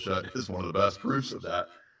 Eyes Wide Shut, is one of the best proofs of that.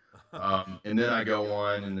 And then I go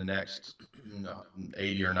on in the next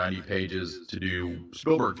 80 or 90 pages to do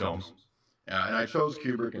Spielberg films. And I chose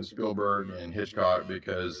Kubrick and Spielberg and Hitchcock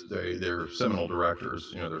because they're seminal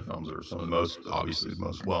directors. You know, their films are some of the most, obviously, the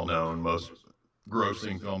most well-known, most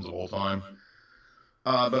grossing films of all time.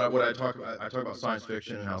 But what I talk about science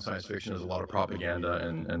fiction and how science fiction is a lot of propaganda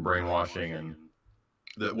and brainwashing, and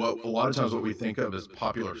that what a lot of times what we think of as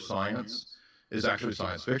popular science is actually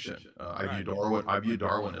science fiction. I view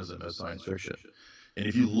Darwinism as science fiction. And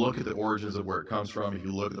if you look at the origins of where it comes from, if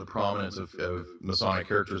you look at the prominence of Masonic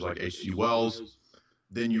characters like H.G. Wells,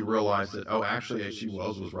 then you realize that, oh, actually H.G.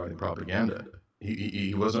 Wells was writing propaganda.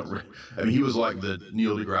 He wasn't, I mean, he was like the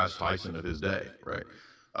Neil deGrasse Tyson of his day, right?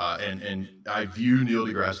 And I view Neil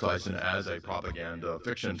deGrasse Tyson as a propaganda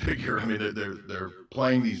fiction figure. I mean, they're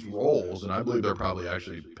playing these roles, and I believe they're probably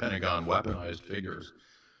actually Pentagon weaponized figures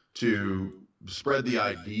to spread the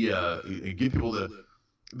idea and give people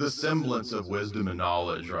the semblance of wisdom and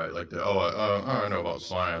knowledge, right? Like I know about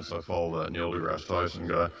science. I follow that Neil deGrasse Tyson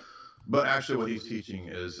guy. But actually what he's teaching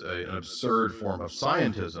is an absurd form of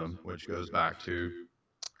scientism, which goes back to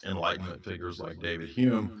Enlightenment figures like David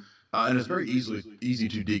Hume. And it's very easy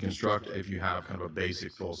to deconstruct if you have kind of a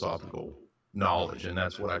basic philosophical knowledge. And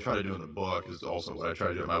that's what I try to do in the book, is also what I try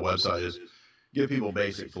to do at my website, is give people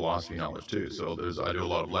basic philosophy knowledge too. So I do a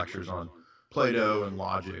lot of lectures on Plato and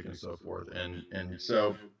logic and so forth. And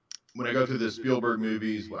so when I go through the Spielberg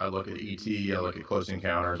movies, I look at E.T., I look at Close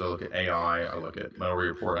Encounters, I look at AI, I look at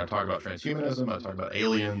Minority Report, and I talk about transhumanism, I talk about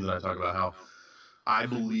aliens, and I talk about how I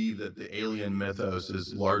believe that the alien mythos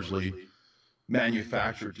is largely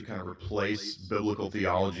manufactured to kind of replace biblical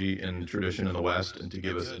theology and tradition in the West, and to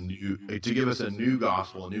give us a new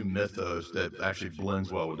gospel, a new mythos that actually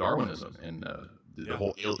blends well with Darwinism. And the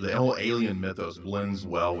whole alien mythos blends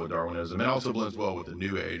well with Darwinism, and also blends well with the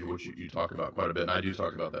New Age, which you talk about quite a bit, and I do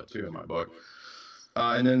talk about that too in my book.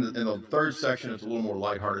 And then in the third section, it's a little more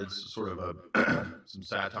lighthearted, sort of some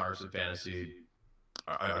satire, some fantasy.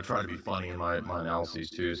 I try to be funny in my analyses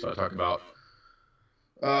too, so I talk about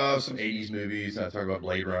some 80s movies, and I talk about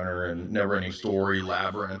Blade Runner and Never Ending Story,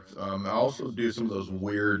 Labyrinth. I also do some of those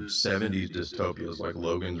weird 70s dystopias like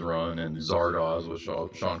Logan's Run and Zardoz with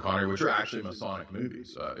Sean Connery, which are actually Masonic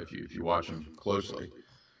movies if you watch them closely.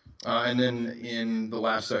 And then in the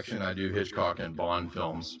last section, I do Hitchcock and Bond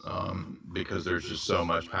films because there's just so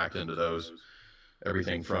much packed into those.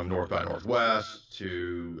 Everything from North by Northwest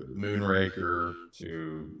to Moonraker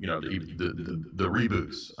to, you know, the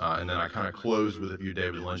reboots. And then I kind of close with a few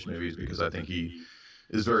David Lynch movies because I think he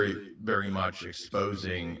is very, very much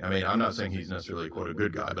exposing. I mean, I'm not saying he's necessarily, quote, a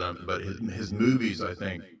good guy, but his movies, I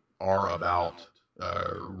think, are about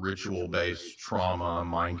ritual-based trauma,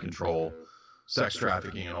 mind control, sex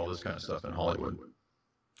trafficking, and all this kind of stuff in Hollywood.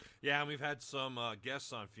 Yeah, and we've had some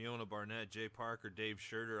guests on, Fiona Barnett, Jay Parker, Dave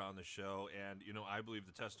Schurter on the show, and, you know, I believe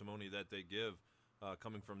the testimony that they give,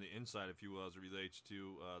 coming from the inside, if you will, as it relates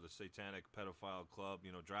to the Satanic Pedophile Club,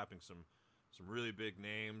 you know, dropping some really big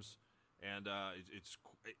names, and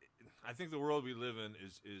I think the world we live in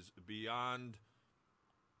is beyond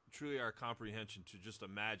truly our comprehension to just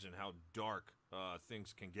imagine how dark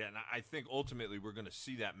things can get, and I think ultimately we're going to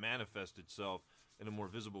see that manifest itself in a more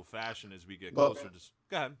visible fashion as we get closer to.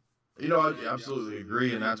 Go ahead. You know, I absolutely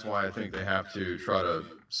agree, and that's why I think they have to try to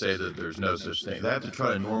say that there's no such thing. They have to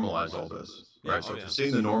try to normalize all this, right? So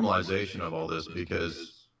seeing the normalization of all this,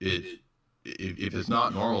 because if it's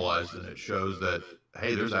not normalized, then it shows that,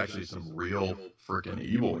 hey, there's actually some real freaking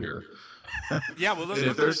evil here. Yeah, well, and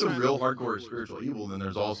if there's some real hardcore spiritual evil, then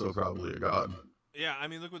there's also probably a God. Yeah, I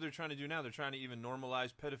mean, look what they're trying to do now. They're trying to even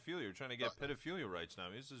normalize pedophilia. They're trying to get pedophilia rights now.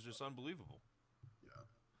 I mean, this is just unbelievable.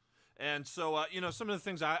 And so, you know, some of the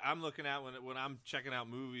things I'm looking at when I'm checking out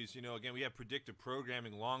movies, you know, again, we had predictive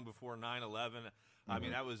programming long before 9/11. I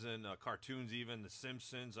mean, that was in cartoons, even The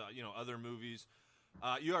Simpsons, you know, other movies.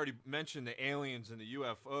 You already mentioned the aliens and the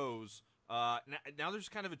UFOs. Now there's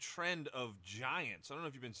kind of a trend of giants. I don't know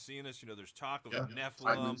if you've been seeing this. You know, there's talk of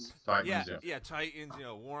Nephilim. Titans, Titans, you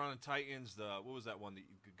know, War on the Titans. What was that one? The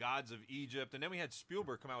Gods of Egypt. And then we had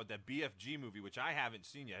Spielberg come out with that BFG movie, which I haven't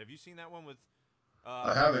seen yet. Have you seen that one with...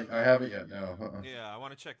 I haven't yet. No. Yeah, I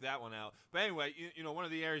want to check that one out. But anyway, you know, one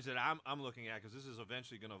of the areas that I'm looking at, because this is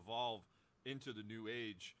eventually going to evolve into the New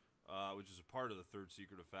Age, which is a part of the third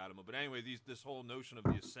secret of Fatima. But anyway, this whole notion of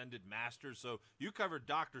the ascended masters. So you covered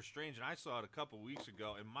Doctor Strange, and I saw it a couple weeks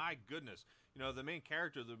ago, and my goodness, the main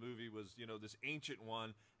character of the movie was, this ancient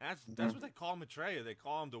one. And that's what they call Maitreya. They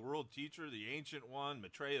call him the world teacher, the ancient one,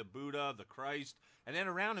 Maitreya, Buddha, the Christ. And then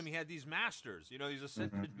around him, he had these masters, these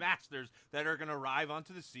ascended masters that are going to arrive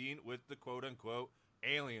onto the scene with the quote-unquote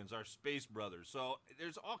aliens, our space brothers. So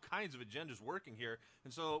there's all kinds of agendas working here.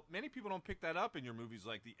 And so many people don't pick that up in your movies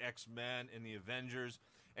like the X-Men and the Avengers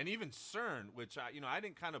and even CERN, which I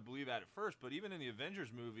didn't kind of believe at first, but even in the Avengers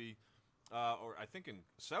movie, or I think in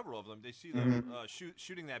several of them, they see them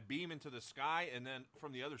shooting that beam into the sky, and then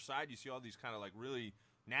from the other side you see all these kind of like really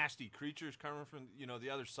nasty creatures coming from the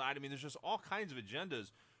other side. I mean, there's just all kinds of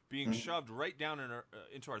agendas being shoved right down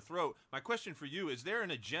into our throat. My question for you, is there an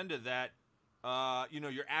agenda that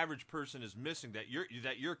your average person is missing that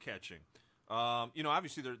you're catching?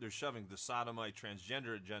 Obviously they're shoving the sodomite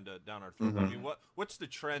transgender agenda down our throat. I mean, what's the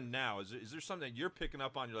trend now? Is there something that you're picking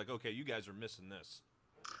up on? You're like, okay, you guys are missing this.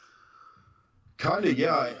 Kind of,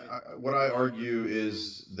 yeah. What I argue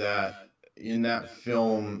is that in that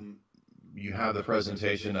film, you have the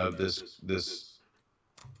presentation of this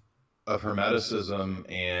of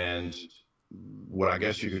Hermeticism and what I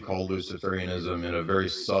guess you could call Luciferianism in a very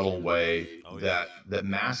subtle way that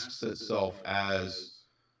masks itself as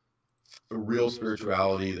a real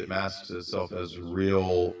spirituality, that masks itself as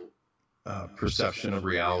real perception of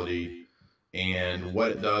reality. And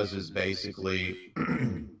what it does is basically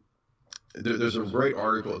there's a great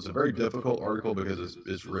article. It's a very difficult article because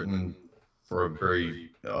it's written for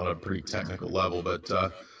on a pretty technical level, but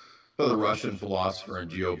by the Russian philosopher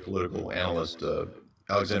and geopolitical analyst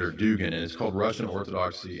Alexander Dugin, and it's called Russian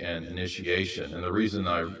Orthodoxy and Initiation. And the reason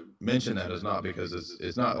I mention that is not because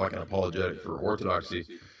it's not like an apologetic for orthodoxy.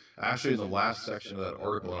 Actually, in the last section of that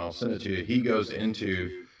article, and I'll send it to you, he goes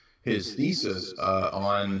into his thesis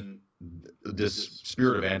on this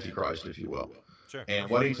spirit of Antichrist, if you will. Sure. And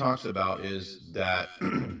what he talks about is that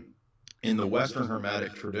in the Western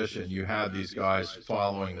Hermetic tradition, you have these guys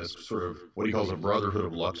following this sort of what he calls a brotherhood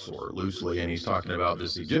of Luxor, loosely, and he's talking about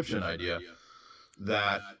this Egyptian idea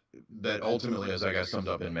that ultimately is, I guess, summed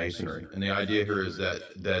up in Masonry. And the idea here is that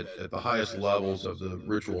at the highest levels of the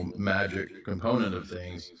ritual magic component of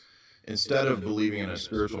things, instead of believing in a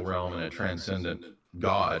spiritual realm and a transcendent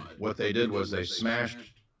God, what they did was they smashed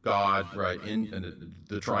God, right, in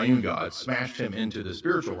the triune God, smashed him into the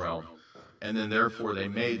spiritual realm, and then therefore they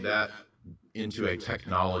made that into a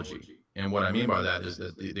technology. And what I mean by that is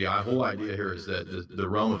that the whole idea here is that the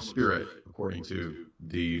realm of spirit, according to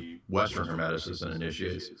the Western Hermeticists and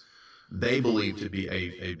Initiates, they believe to be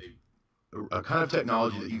a kind of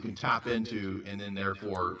technology that you can tap into and then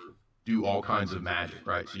therefore do all kinds of magic,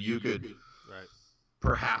 right? So you could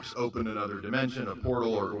perhaps open another dimension, a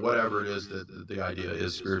portal, or whatever it is that the idea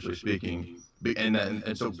is, spiritually speaking.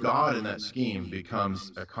 And so God in that scheme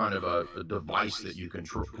becomes a kind of a device that you can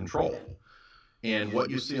control. And what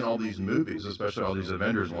you see in all these movies, especially all these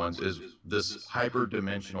Avengers ones, is this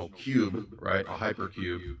hyper-dimensional cube, right? A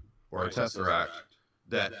hypercube or a tesseract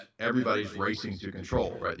that everybody's racing to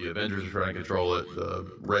control, right? The Avengers are trying to control it.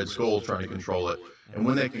 The Red Skull's trying to control it. And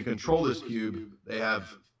when they can control this cube, they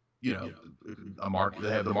have, a market. They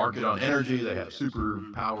have the market on energy. They have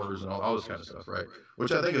superpowers and all this kind of stuff, right?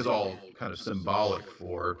 Which I think is all kind of symbolic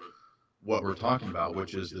for what we're talking about,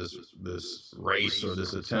 which is this race or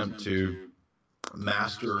this attempt to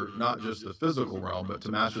master not just the physical realm, but to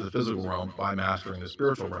master the physical realm by mastering the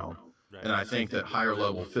spiritual realm. Right. And I think that higher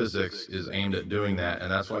level physics is aimed at doing that,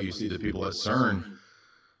 and that's why you see the people at CERN,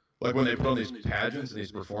 like when they put on these pageants and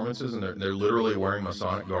these performances, and they're literally wearing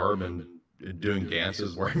Masonic garb and doing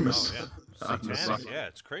dances wearing Masonic. Yeah,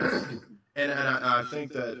 it's crazy. And I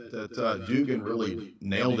think that Dugin really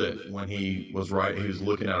nailed it when he was He was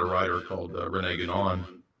looking at a writer called Rene Guénon,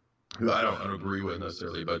 who I don't agree with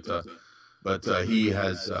necessarily, but he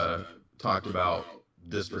has talked about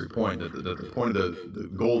this very point, that the point of the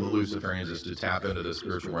goal of the Luciferians is to tap into the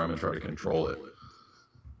spiritual realm and try to control it.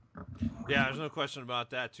 Yeah, there's no question about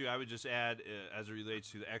that, too. I would just add, as it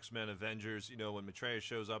relates to the X-Men Avengers, when Maitreya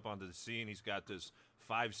shows up onto the scene, he's got this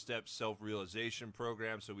 5-step self-realization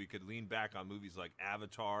program, so we could lean back on movies like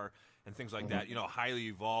Avatar and things like that. Highly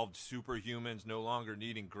evolved superhumans no longer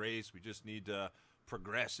needing grace. We just need to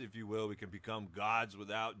progress, if you will. We can become gods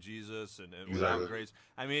without Jesus and without grace.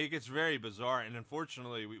 I mean, it gets very bizarre, and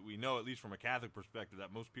unfortunately, we know, at least from a Catholic perspective,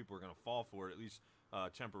 that most people are going to fall for it, at least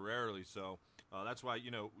temporarily. So that's why,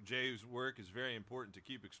 Jay's work is very important to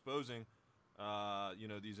keep exposing,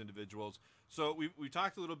 these individuals. So we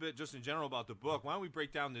talked a little bit just in general about the book. Why don't we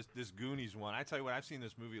break down this Goonies one? I tell you what, I've seen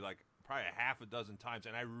this movie like probably a half a dozen times,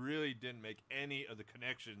 and I really didn't make any of the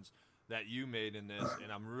connections that you made in this,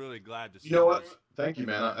 and I'm really glad to see. You know what? This. Thank you,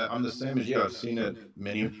 man. I'm the same as you. I've seen it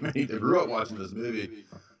I grew up watching this movie,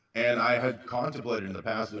 and I had contemplated in the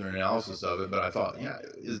past doing an analysis of it, but I thought, yeah,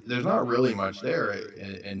 there's not really much there,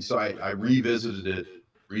 and so I revisited it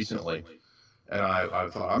recently, and I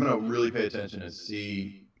thought I'm going to really pay attention and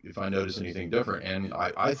see if I notice anything different, and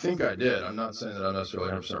I think I did. I'm not saying that I'm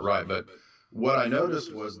necessarily 100% right, but what I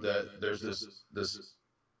noticed was that there's this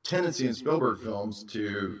tendency in Spielberg films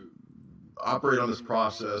to operate on this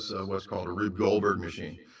process of what's called a Rube Goldberg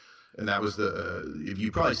machine. And that was if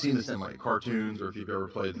you've probably seen this in like cartoons, or if you've ever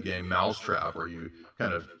played the game Mousetrap, where you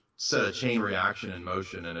kind of set a chain reaction in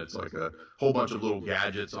motion, and it's like a whole bunch of little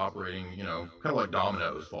gadgets operating, kind of like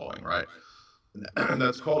dominoes falling, right? And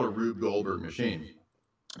that's called a Rube Goldberg machine.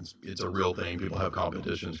 It's a real thing. People have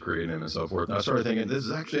competitions creating them and so forth. And I started thinking, this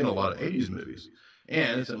is actually in a lot of 80s movies,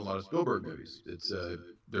 and it's in a lot of Spielberg movies.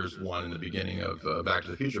 There's one in the beginning of Back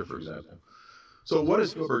to the Future, for example. So what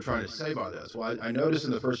is Spielberg trying to say by this? Well, I noticed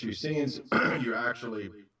in the first few scenes, you're actually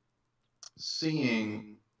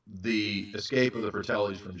seeing the escape of the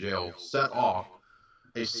Fratellis from jail set off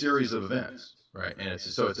a series of events, right? And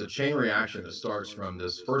it's a chain reaction that starts from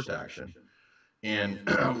this first action. And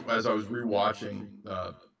as I was rewatching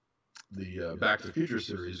the Back to the Future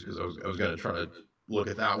series, because I was going to try to look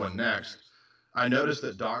at that one next, I noticed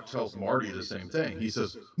that Doc tells Marty the same thing. He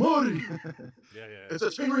says, Marty, it's a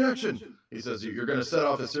chain reaction. He says, you're going to set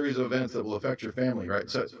off a series of events that will affect your family, right?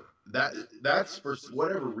 So that's for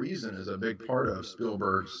whatever reason is a big part of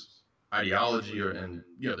Spielberg's ideology, and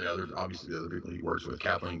the other people he works with,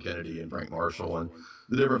 Kathleen Kennedy and Frank Marshall, and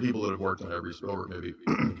the different people that have worked on every Spielberg movie.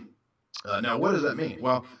 Now, what does that mean?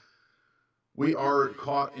 Well, we are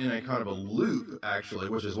caught in a kind of a loop, actually,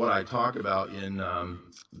 which is what I talk about in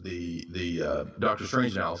the Doctor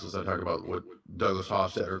Strange analysis. I talk about what Douglas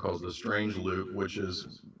Hofstadter calls the strange loop, which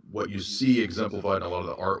is what you see exemplified in a lot of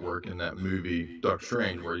the artwork in that movie, Doctor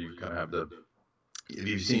Strange, where you kind of have if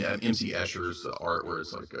you've seen M.C. Escher's art, where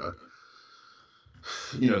it's like,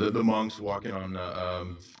 the monks walking on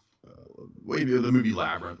the movie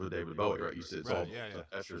Labyrinth with David Bowie, right? You see it's all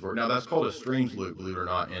Escher's work. Now that's called a strange loop, believe it or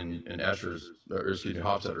not, in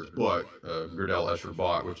Hofstadter's book, Gödel Escher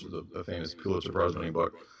Bach, which is a famous Pulitzer Prize-winning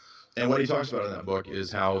book. And what he talks about in that book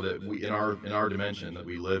is how that we, in our dimension that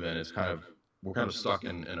we live in, we're kind of stuck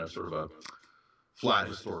in a sort of a flat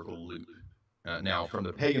historical loop. Now, from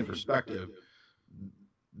the pagan perspective,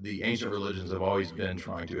 the ancient religions have always been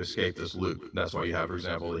trying to escape this loop. That's why you have, for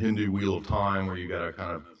example, the Hindu Wheel of Time, where you got to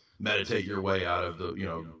kind of meditate your way out of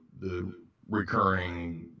the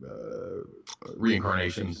recurring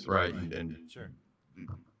reincarnations, right, and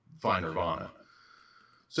find nirvana.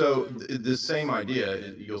 So the same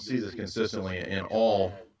idea, you'll see this consistently in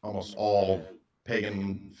almost all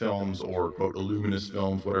pagan films, or quote illuminist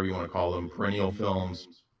films, whatever you want to call them, perennial films.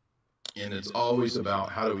 And it's always about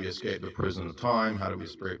how do we escape the prison of time, how do we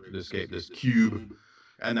escape this cube,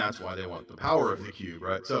 and that's why they want the power of the cube,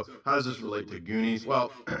 right? So how does this relate to Goonies?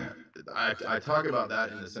 Well, I talk about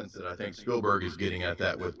that in the sense that I think Spielberg is getting at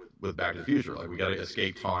that with Back to the Future. Like, we got to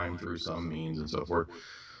escape time through some means and so forth.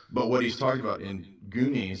 But what he's talking about in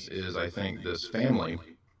Goonies is, I think, this family,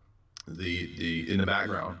 in the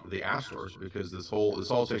background, the Astors, because this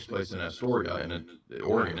all takes place in Astoria in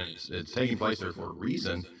Oregon, and it's taking place there for a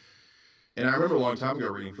reason. And I remember a long time ago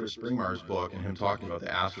reading Fritz Springmeier's book and him talking about the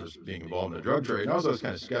Astors being involved in the drug trade. And I was always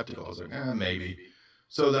kind of skeptical. I was like, maybe.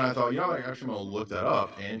 So then I thought, I actually going to look that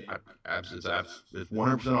up. And it's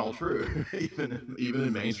 100% all true. even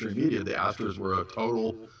in mainstream media, the Astors were a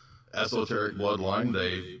total esoteric bloodline.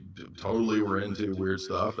 They totally were into weird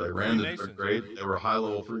stuff. They ran the drug trade. They were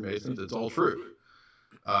high-level Freemasons. It's all true.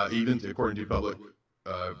 Even according to public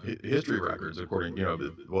history records, according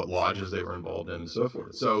what lodges they were involved in and so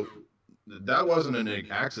forth. So that wasn't an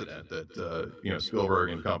accident that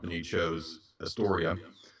Spielberg and company chose Astoria.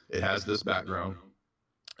 It has this background.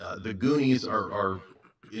 The Goonies are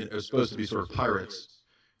supposed to be sort of pirates,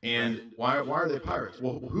 and why are they pirates?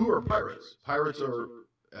 Well, who are pirates? Pirates are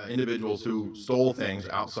individuals who stole things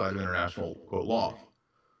outside of international quote law,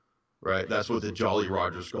 right? That's what the Jolly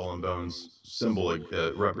Roger Skull and Bones symbol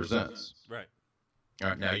represents. Right. All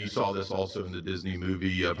right. Now you saw this also in the Disney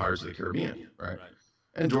movie Pirates of the Caribbean, right?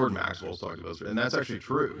 And Jordan Maxwell's talked about this, and that's actually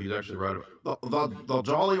true. He's actually right about the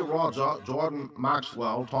Jolly Roger. Jordan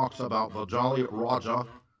Maxwell talks about the Jolly Roger.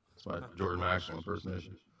 That's my Jordan Maxwell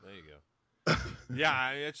impersonation. There you go.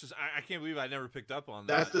 Yeah, it's just I can't believe I never picked up on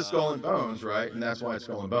that. That's the Skull and Bones, right? And that's why it's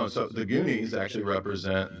Skull and Bones. So the Goonies actually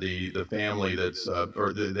represent the family that's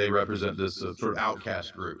they represent this sort of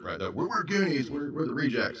outcast group, right? We're Goonies. We're the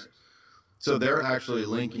rejects. So they're actually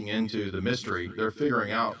linking into the mystery. They're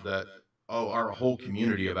figuring out that, oh, our whole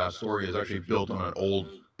community of Astoria is actually built on an old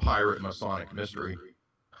pirate Masonic mystery.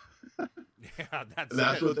 Yeah, that's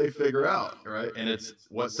That's it. what they figure out, right? And it's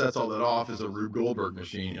what sets all that off is a Rube Goldberg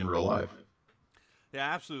machine in real life.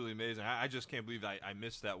 Yeah, absolutely amazing. I just can't believe I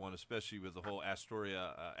missed that one, especially with the whole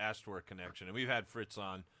Astor connection. And we've had Fritz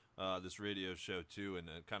on this radio show too, and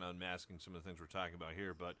kind of unmasking some of the things we're talking about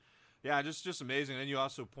here. But yeah, just amazing. And you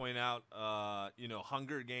also point out,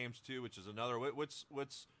 Hunger Games too, which is another. What's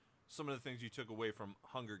some of the things you took away from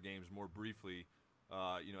Hunger Games more briefly?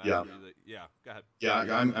 Yeah. Yeah, go ahead. Yeah,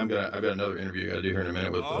 I've got another interview I got to do here in a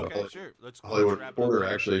minute with Okay, sure. Let's Hollywood wrap it up Reporter,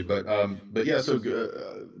 there. actually. But yeah, so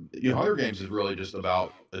Hunger Games is really just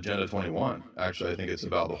about Agenda 21. Actually, I think it's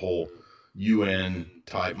about the whole UN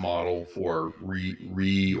type model for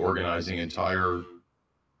reorganizing entire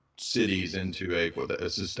cities into a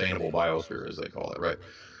sustainable biosphere, as they call it, right?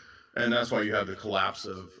 And that's why you have the collapse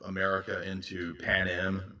of America into Pan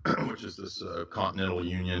Am, which is this continental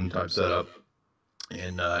union type setup.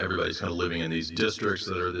 And everybody's kind of living in these districts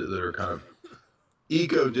that are kind of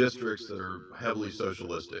eco districts that are heavily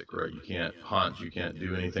socialistic, right? You can't hunt, you can't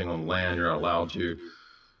do anything on land, you're not allowed to.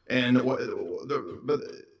 And but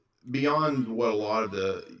beyond what a lot of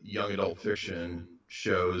the young adult fiction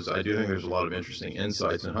shows, I do think there's a lot of interesting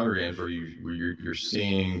insights in Hunger Games where you're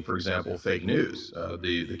seeing, for example, fake news.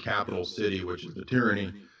 The capital city, which is the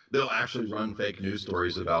tyranny, they'll actually run fake news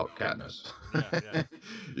stories about Katniss. Yeah.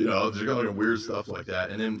 There's kind of weird stuff like that.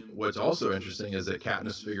 And then what's also interesting is that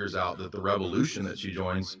Katniss figures out that the revolution that she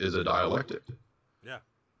joins is a dialectic. Yeah.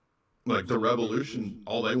 Like the revolution,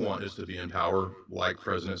 all they want is to be in power, like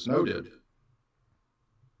President Snow did.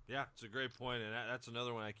 Yeah, it's a great point, and that's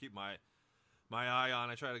another one I keep my eye on.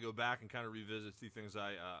 I try to go back and kind of revisit, see things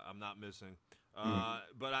I'm not missing.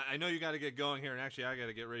 But I know you got to get going here, and actually I got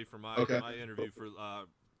to get ready for my interview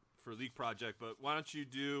for Leak Project. But why don't you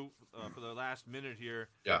do for the last minute here?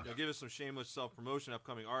 Yeah. Give us some shameless self-promotion,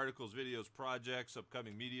 upcoming articles, videos, projects,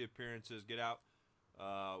 upcoming media appearances. Get out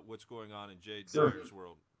what's going on in Jay Dyer's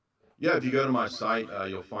world. Yeah, if you go to my site,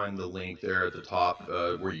 you'll find the link there at the top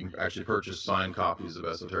where you can actually purchase signed copies of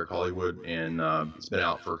Esoteric Hollywood, and it's been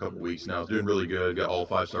out for a couple weeks now. It's doing really good. Got all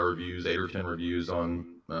 5-star reviews, 8 or 10 reviews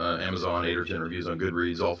on Amazon, 8 or 10 reviews on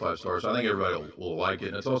Goodreads, all 5 stars. So I think everybody will like it,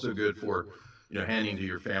 and it's also good for handing to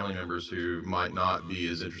your family members who might not be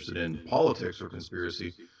as interested in politics or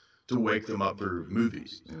conspiracy to wake them up through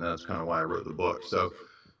movies, and that's kind of why I wrote the book. So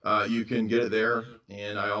you can get it there,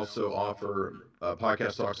 and I also offer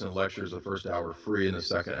podcast talks and lectures, the first hour free and the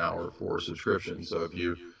second hour for subscription. So if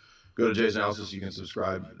you go to Jay's Analysis, you can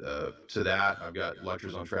subscribe to that. I've got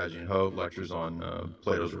lectures on Tragedy and Hope, lectures on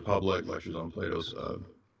Plato's Republic, lectures on Plato's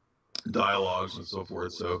dialogues and so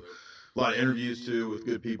forth. So a lot of interviews too with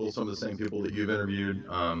good people, some of the same people that you've interviewed,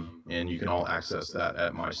 and you can all access that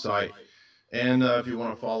at my site. And if you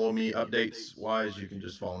want to follow me updates wise, you can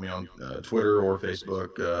just follow me on Twitter or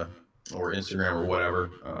Facebook or Instagram or whatever.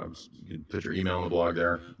 You can put your email in the blog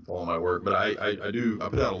there, follow my work. But I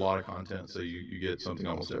put out a lot of content, so you get something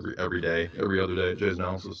almost every day, every other day at Jay's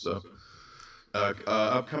Analysis. So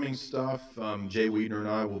upcoming stuff, Jay Weidner and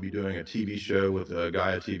I will be doing a TV show with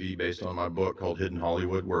Gaia TV based on my book called Hidden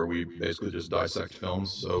Hollywood, where we basically just dissect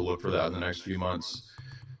films. So look for that in the next few months.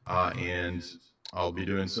 And I'll be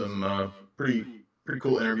doing some pretty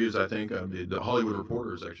cool interviews, I think. The Hollywood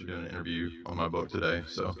Reporter is actually doing an interview on my book today.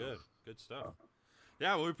 So good stuff.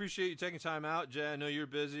 Yeah, well, we appreciate you taking time out, Jay. I know you're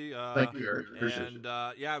busy. Thank you, Eric. Appreciate it.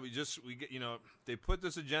 And we get they put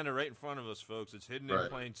this agenda right in front of us, folks. It's hidden in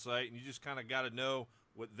plain sight, and you just kind of got to know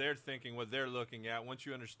what they're thinking, what they're looking at. Once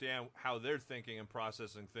you understand how they're thinking and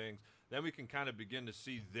processing things, then we can kind of begin to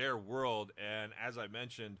see their world. And as I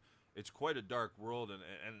mentioned, it's quite a dark world, and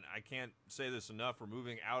I can't say this enough. We're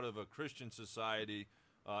moving out of a Christian society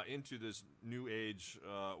into this new age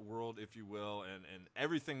world, if you will, and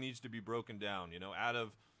everything needs to be broken down. Out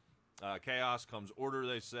of chaos comes order,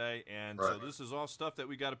 they say, and so this is all stuff that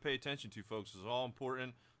we got to pay attention to, folks. This is all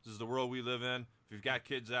important. This is the world we live in. If you've got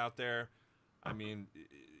kids out there, I mean,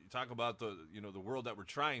 talk about the world that we're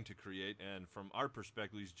trying to create, and from our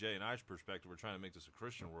perspective, at least Jay and I's perspective, we're trying to make this a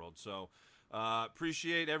Christian world. So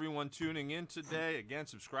appreciate everyone tuning in today. Again,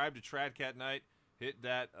 subscribe to TradCatKnight. Hit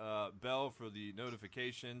that bell for the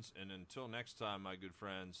notifications. And until next time, my good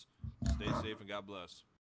friends, stay safe and God bless.